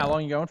 Going? Right How now? long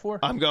are you going for?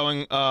 I'm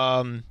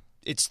going.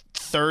 It's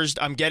Thursday.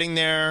 I'm getting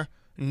there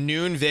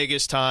noon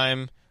Vegas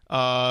time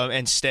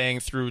and staying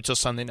through till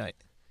Sunday night.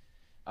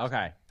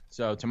 Okay,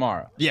 so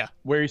tomorrow. Yeah.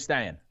 Where are you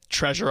staying?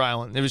 Treasure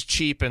Island. It was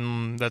cheap,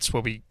 and that's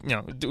what we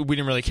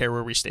didn't really care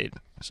where we stayed.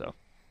 So.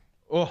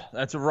 Oh,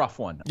 that's a rough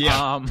one.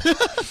 Yeah.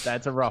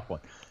 That's a rough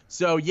one.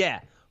 So yeah,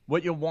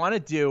 what you want to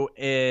do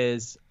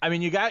is,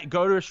 you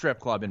go to a strip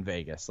club in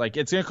Vegas. Like,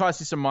 it's going to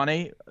cost you some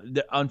money.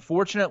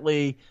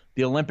 Unfortunately,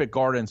 the Olympic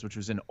Gardens, which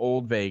was in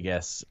Old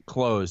Vegas,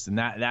 closed, and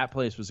that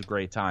place was a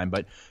great time.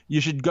 But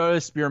you should go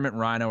to Spearmint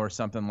Rhino or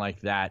something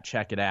like that.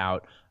 Check it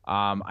out.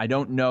 I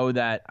don't know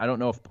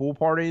if pool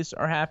parties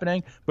are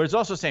happening, but it's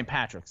also St.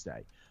 Patrick's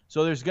Day.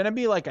 So there's going to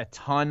be like a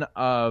ton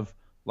of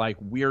like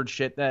weird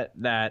shit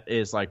that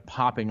is like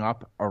popping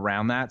up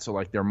around that. So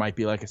like there might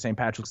be like a St.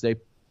 Patrick's Day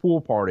pool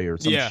party or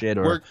some shit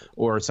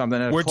or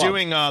something at a We're club.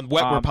 doing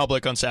Wet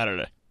Republic on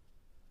Saturday.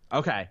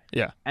 Okay.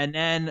 Yeah. And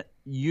then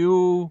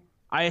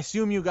I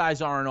assume you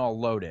guys aren't all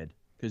loaded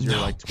because you're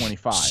like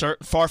 25.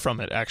 Far from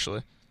it,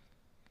 actually.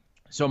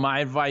 So my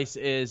advice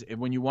is,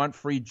 when you want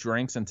free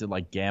drinks and to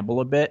like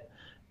gamble a bit,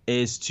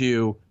 is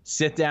to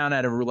sit down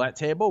at a roulette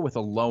table with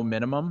a low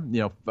minimum.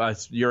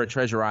 You're at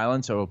Treasure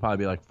Island, so it'll probably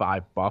be like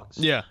 $5.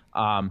 Yeah.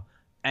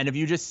 And if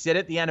you just sit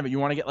at the end of it, you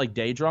want to get like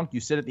day drunk,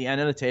 you sit at the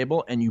end of the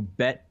table and you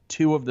bet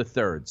 2 of the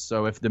thirds.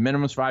 So if the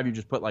minimum's 5, you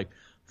just put like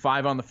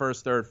 5 on the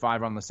first third,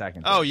 5 on the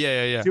second third. Oh,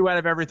 yeah. 2 out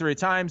of every 3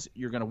 times,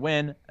 you're going to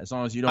win as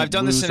long as you don't I've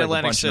done lose this in like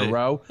Atlantic a bunch City. in a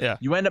row. Yeah.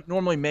 You end up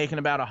normally making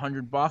about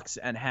 $100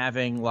 and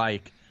having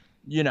like,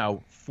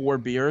 4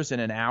 beers in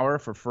an hour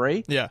for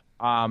free. Yeah.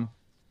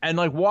 And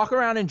like walk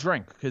around and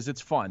drink because it's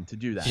fun to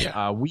do that.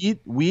 Yeah.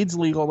 Weed's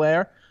legal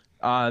there.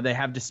 They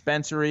have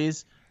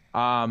dispensaries. We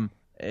have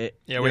that.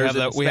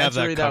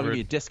 That'll give covered.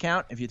 you a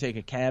discount if you take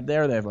a cab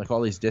there. They have like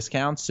all these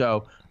discounts.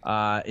 So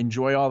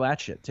enjoy all that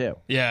shit too.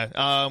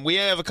 Yeah. We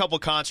have a couple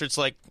concerts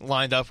like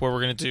lined up where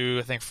we're gonna do,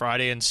 I think,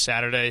 Friday and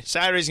Saturday.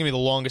 Saturday's gonna be the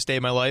longest day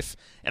of my life,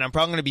 and I'm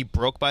probably gonna be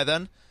broke by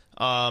then.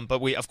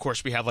 But we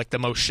have like the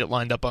most shit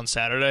lined up on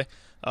Saturday.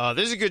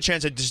 There's a good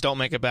chance I just don't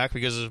make it back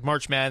because of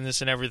March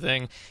Madness and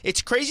everything.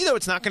 It's crazy, though.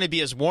 It's not going to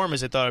be as warm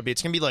as I thought it would be.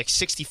 It's going to be like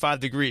 65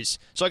 degrees.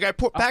 So like I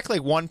put back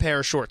like 1 pair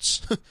of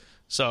shorts.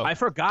 So I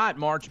forgot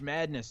March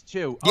Madness,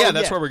 too. Yeah,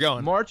 that's where we're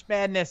going. March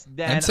Madness,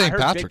 then and St. I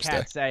heard Patrick's Big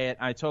Cat Day. say it.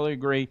 I totally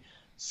agree.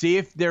 See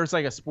if there's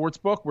like a sports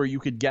book where you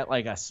could get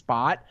like a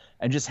spot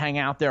and just hang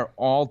out there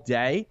all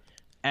day.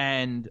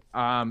 And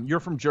you're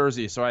from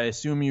Jersey, so I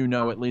assume you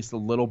know at least a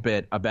little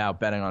bit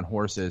about betting on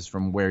horses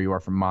from where you are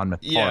from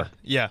Monmouth Park.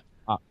 Yeah.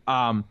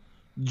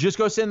 Just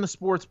go sit in the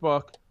sports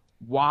book,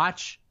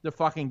 watch the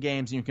fucking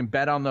games, and you can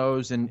bet on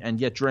those and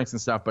get drinks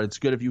and stuff. But it's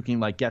good if you can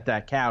like get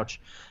that couch,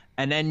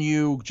 and then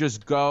you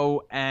just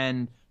go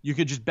and you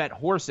could just bet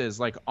horses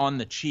like on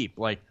the cheap,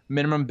 like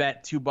minimum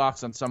bet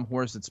 $2 on some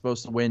horse that's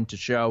supposed to win to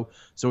show,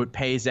 so it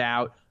pays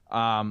out.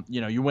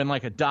 You win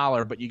like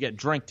 $1, but you get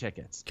drink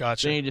tickets.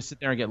 Gotcha. Then you just sit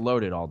there and get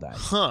loaded all day.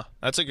 Huh.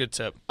 That's a good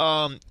tip.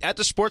 At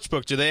the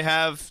sportsbook, do they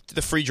have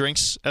the free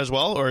drinks as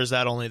well, or is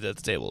that only the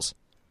tables?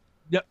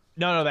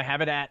 No, they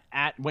have it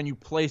at when you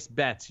place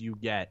bets, you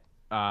get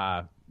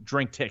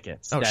drink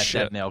tickets. Oh,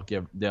 shit. Then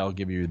they'll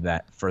give you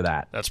that for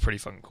that. That's pretty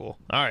fucking cool.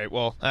 All right.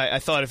 Well, I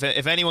thought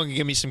if anyone can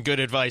give me some good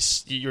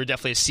advice, you're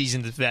definitely a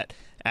seasoned vet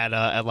at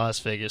Las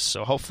Vegas.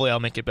 So hopefully I'll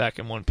make it back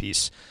in one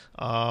piece.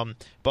 I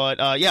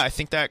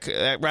think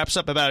that wraps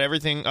up about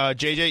everything.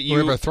 JJ, We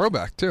have a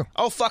throwback too.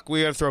 Oh fuck,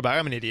 we have a throwback.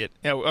 I'm an idiot.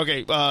 Yeah,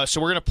 okay.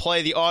 So we're gonna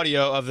play the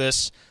audio of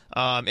this.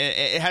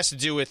 It has to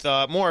do with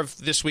more of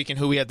this week and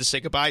who we had to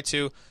say goodbye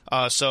to.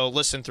 So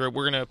listen through it.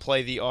 We're gonna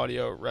play the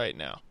audio right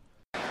now.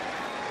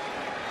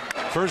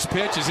 First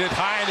pitch is hit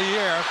high in the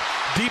air,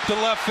 deep to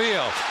left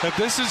field. If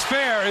this is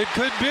fair, it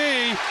could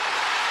be.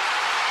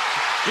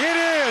 It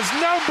is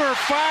number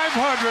 500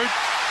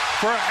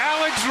 for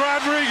Alex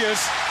Rodriguez.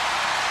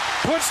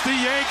 Puts the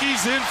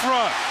Yankees in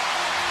front.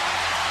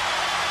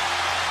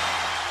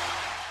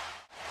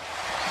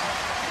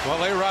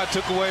 Well, A-Rod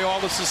took away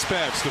all the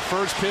suspense. The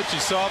first pitch he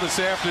saw this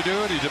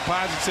afternoon, he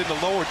deposits in the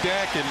lower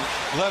deck in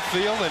left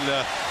field, and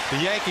the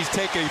Yankees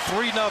take a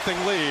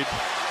 3-0 lead.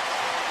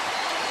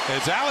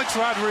 As Alex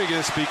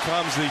Rodriguez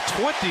becomes the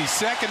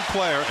 22nd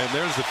player, and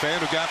there's the fan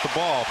who got the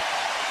ball,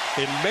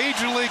 in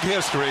Major League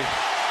history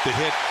to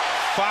hit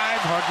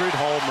 500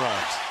 home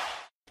runs.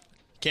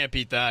 Can't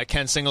beat that.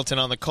 Ken Singleton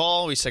on the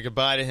call. We said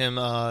goodbye to him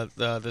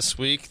this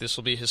week. This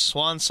will be his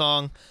swan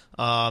song.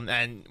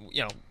 And,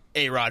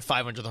 A-Rod,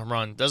 500th home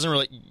run. Doesn't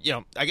really,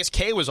 I guess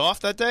Kay was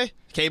off that day.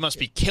 Kay must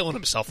be killing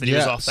himself that he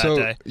was off that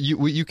day.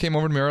 You came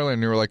over to me earlier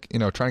and you were like,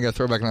 trying to get a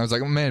throwback. And I was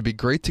like, oh, man, it'd be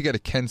great to get a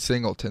Ken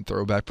Singleton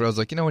throwback. But I was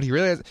like, you know what, he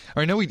really has.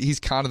 I know he's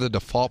kind of the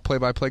default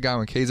play-by-play guy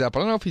when Kay's out, but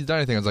I don't know if he's done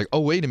anything. I was like,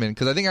 oh, wait a minute.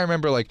 Because I think I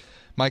remember,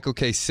 Michael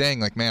Kay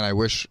saying, man, I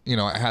wish,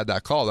 I had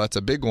that call. That's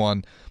a big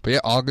one. But, yeah,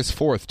 August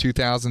 4th,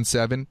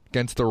 2007,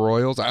 against the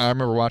Royals. I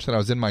remember watching that. I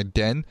was in my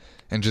den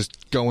and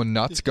just going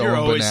nuts, going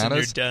always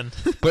bananas. In your den.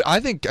 But I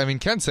think,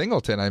 Ken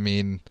Singleton,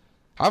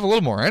 I have a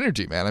little more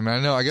energy, man.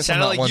 I guess I'm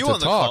not one to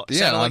talk.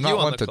 Yeah, I'm not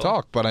one to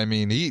talk, but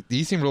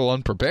he seemed a little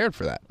unprepared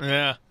for that.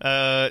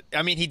 Yeah.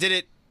 He did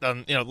it,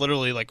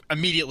 literally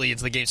immediately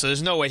into the game. So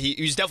there's no way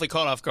he was definitely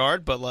caught off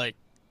guard, but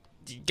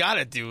you got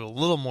to do a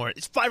little more.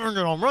 It's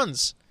 500 home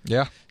runs.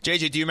 Yeah.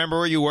 JJ, do you remember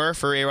where you were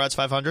for A-Rod's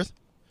 500th?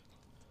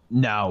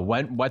 No.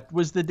 What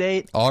was the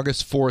date?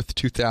 August 4th,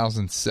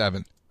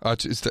 2007.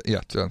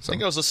 2007. I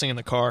think I was listening in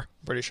the car.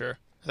 Pretty sure.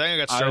 I think I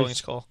got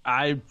Sterling's call.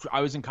 I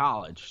was in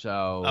college,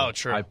 so oh,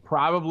 true. I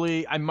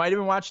might have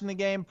been watching the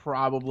game.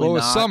 Probably well, it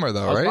was not. Summer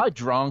though, right? I was probably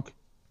drunk.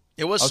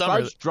 It was summer. I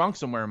was drunk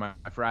somewhere in my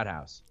frat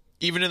house.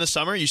 Even in the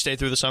summer, you stayed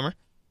through the summer.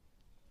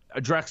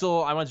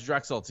 Drexel. I went to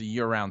Drexel. It's a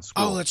year-round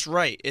school. Oh, that's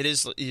right. It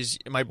is. He's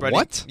my buddy.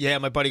 What? Yeah,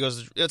 my buddy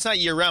goes. It's not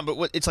year-round,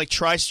 but it's like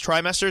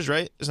trimesters,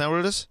 right? Isn't that what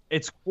it is?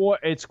 It's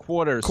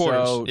quarters.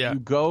 So yeah. You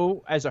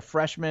go as a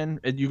freshman.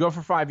 You go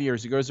for 5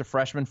 years. You go as a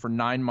freshman for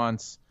 9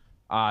 months.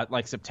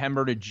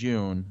 September to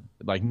June,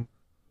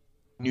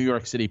 New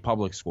York City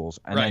public schools.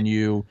 And then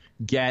you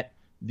get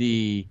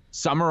the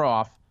summer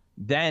off.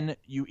 Then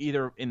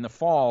in the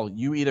fall,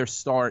 you either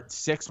start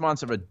 6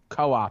 months of a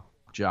co-op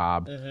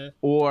job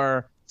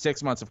or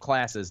 6 months of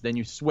classes. Then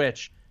you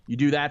switch. You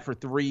do that for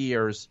 3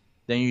 years.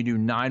 Then you do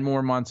 9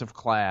 more months of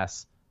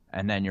class,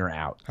 and then you're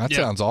out. That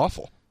sounds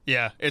awful.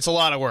 Yeah, it's a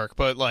lot of work,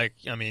 but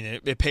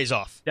it pays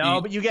off.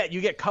 No, but you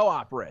get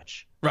co-op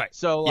rich. Right.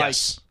 So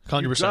yes,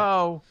 100%. You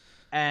go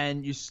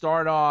and you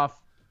start off,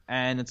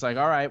 and it's all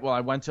right, well, I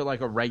went to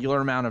a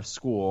regular amount of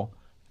school,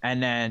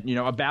 and then,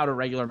 about a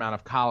regular amount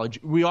of college.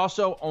 We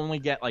also only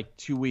get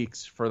 2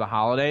 weeks for the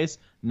holidays,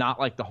 not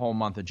the whole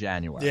month of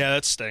January. Yeah,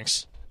 that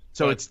stinks.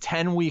 So it's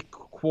 10-week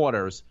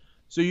quarters.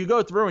 So you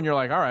go through and you're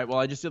all right, well,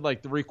 I just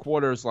did 3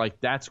 quarters,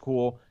 that's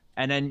cool.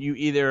 And then you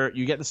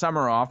get the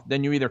summer off,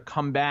 then you either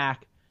come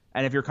back,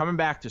 and if you're coming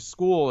back to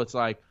school, it's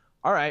all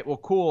right, well,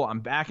 cool,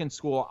 I'm back in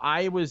school.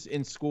 I was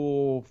in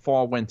school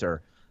fall,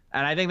 winter.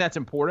 And I think that's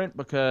important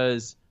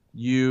because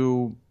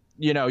you're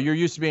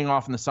used to being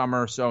off in the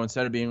summer. So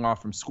instead of being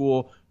off from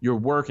school, you're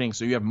working.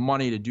 So you have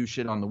money to do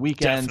shit on the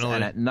weekends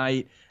and at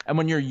night. And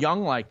when you're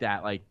young like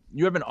that,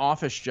 you have an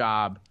office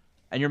job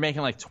and you're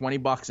making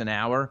 $20 an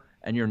hour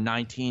and you're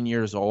 19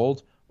 years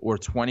old or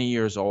 20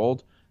 years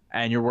old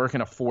and you're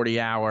working a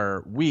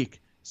 40-hour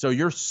week. So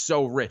you're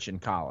so rich in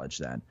college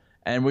then.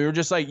 And we were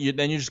just then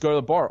you just go to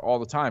the bar all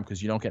the time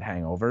because you don't get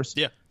hangovers.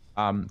 Yeah.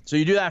 So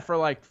you do that for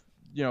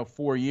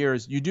 4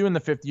 years. You do in the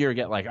 5th year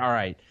get all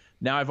right,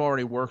 now I've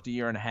already worked a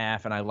year and a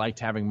half and I liked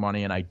having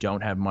money and I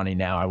don't have money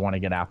now. I want to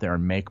get out there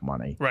and make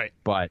money. Right.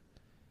 But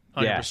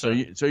 100%. Yeah,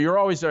 so you're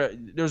always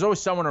there's always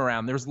someone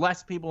around. There's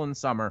less people in the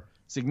summer,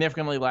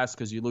 significantly less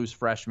because you lose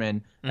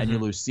freshmen and you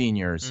lose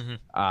seniors.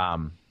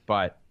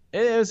 But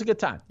it was a good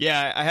time.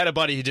 Yeah, I had a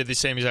buddy who did the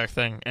same exact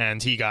thing,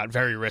 and he got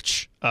very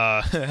rich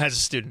as a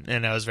student,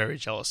 and I was very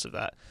jealous of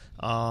that.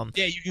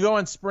 Yeah, you can go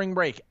on spring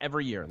break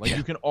every year.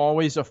 You can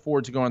always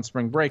afford to go on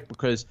spring break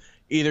because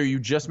either you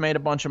just made a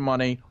bunch of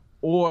money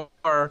or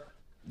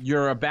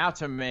you're about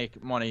to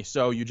make money,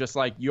 so you just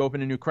you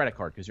open a new credit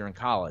card because you're in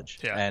college,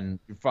 and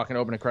you fucking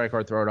open a credit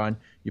card, throw it on,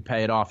 you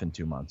pay it off in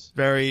 2 months.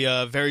 Very,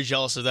 very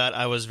jealous of that.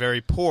 I was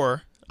very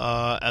poor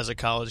as a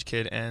college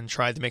kid and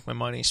tried to make my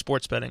money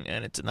sports betting,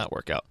 and it did not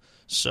work out.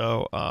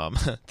 So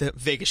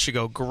Vegas should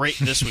go great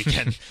this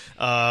weekend.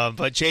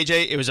 But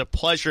JJ, it was a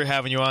pleasure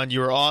having you on.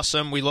 You were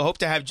awesome. We hope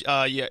to have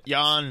you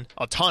on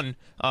a ton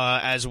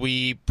as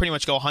we pretty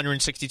much go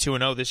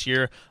 162-0 this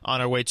year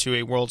on our way to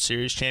a World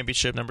Series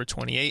championship, number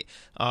 28.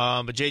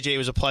 But JJ, it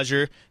was a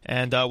pleasure,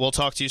 and we'll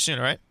talk to you soon,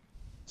 all right?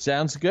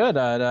 Sounds good.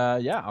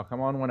 I'll come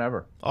on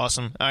whenever.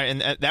 Awesome. All right,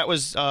 and that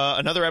was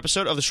another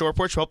episode of The Short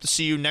Porch. We hope to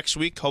see you next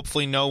week.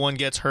 Hopefully no one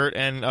gets hurt.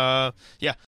 And,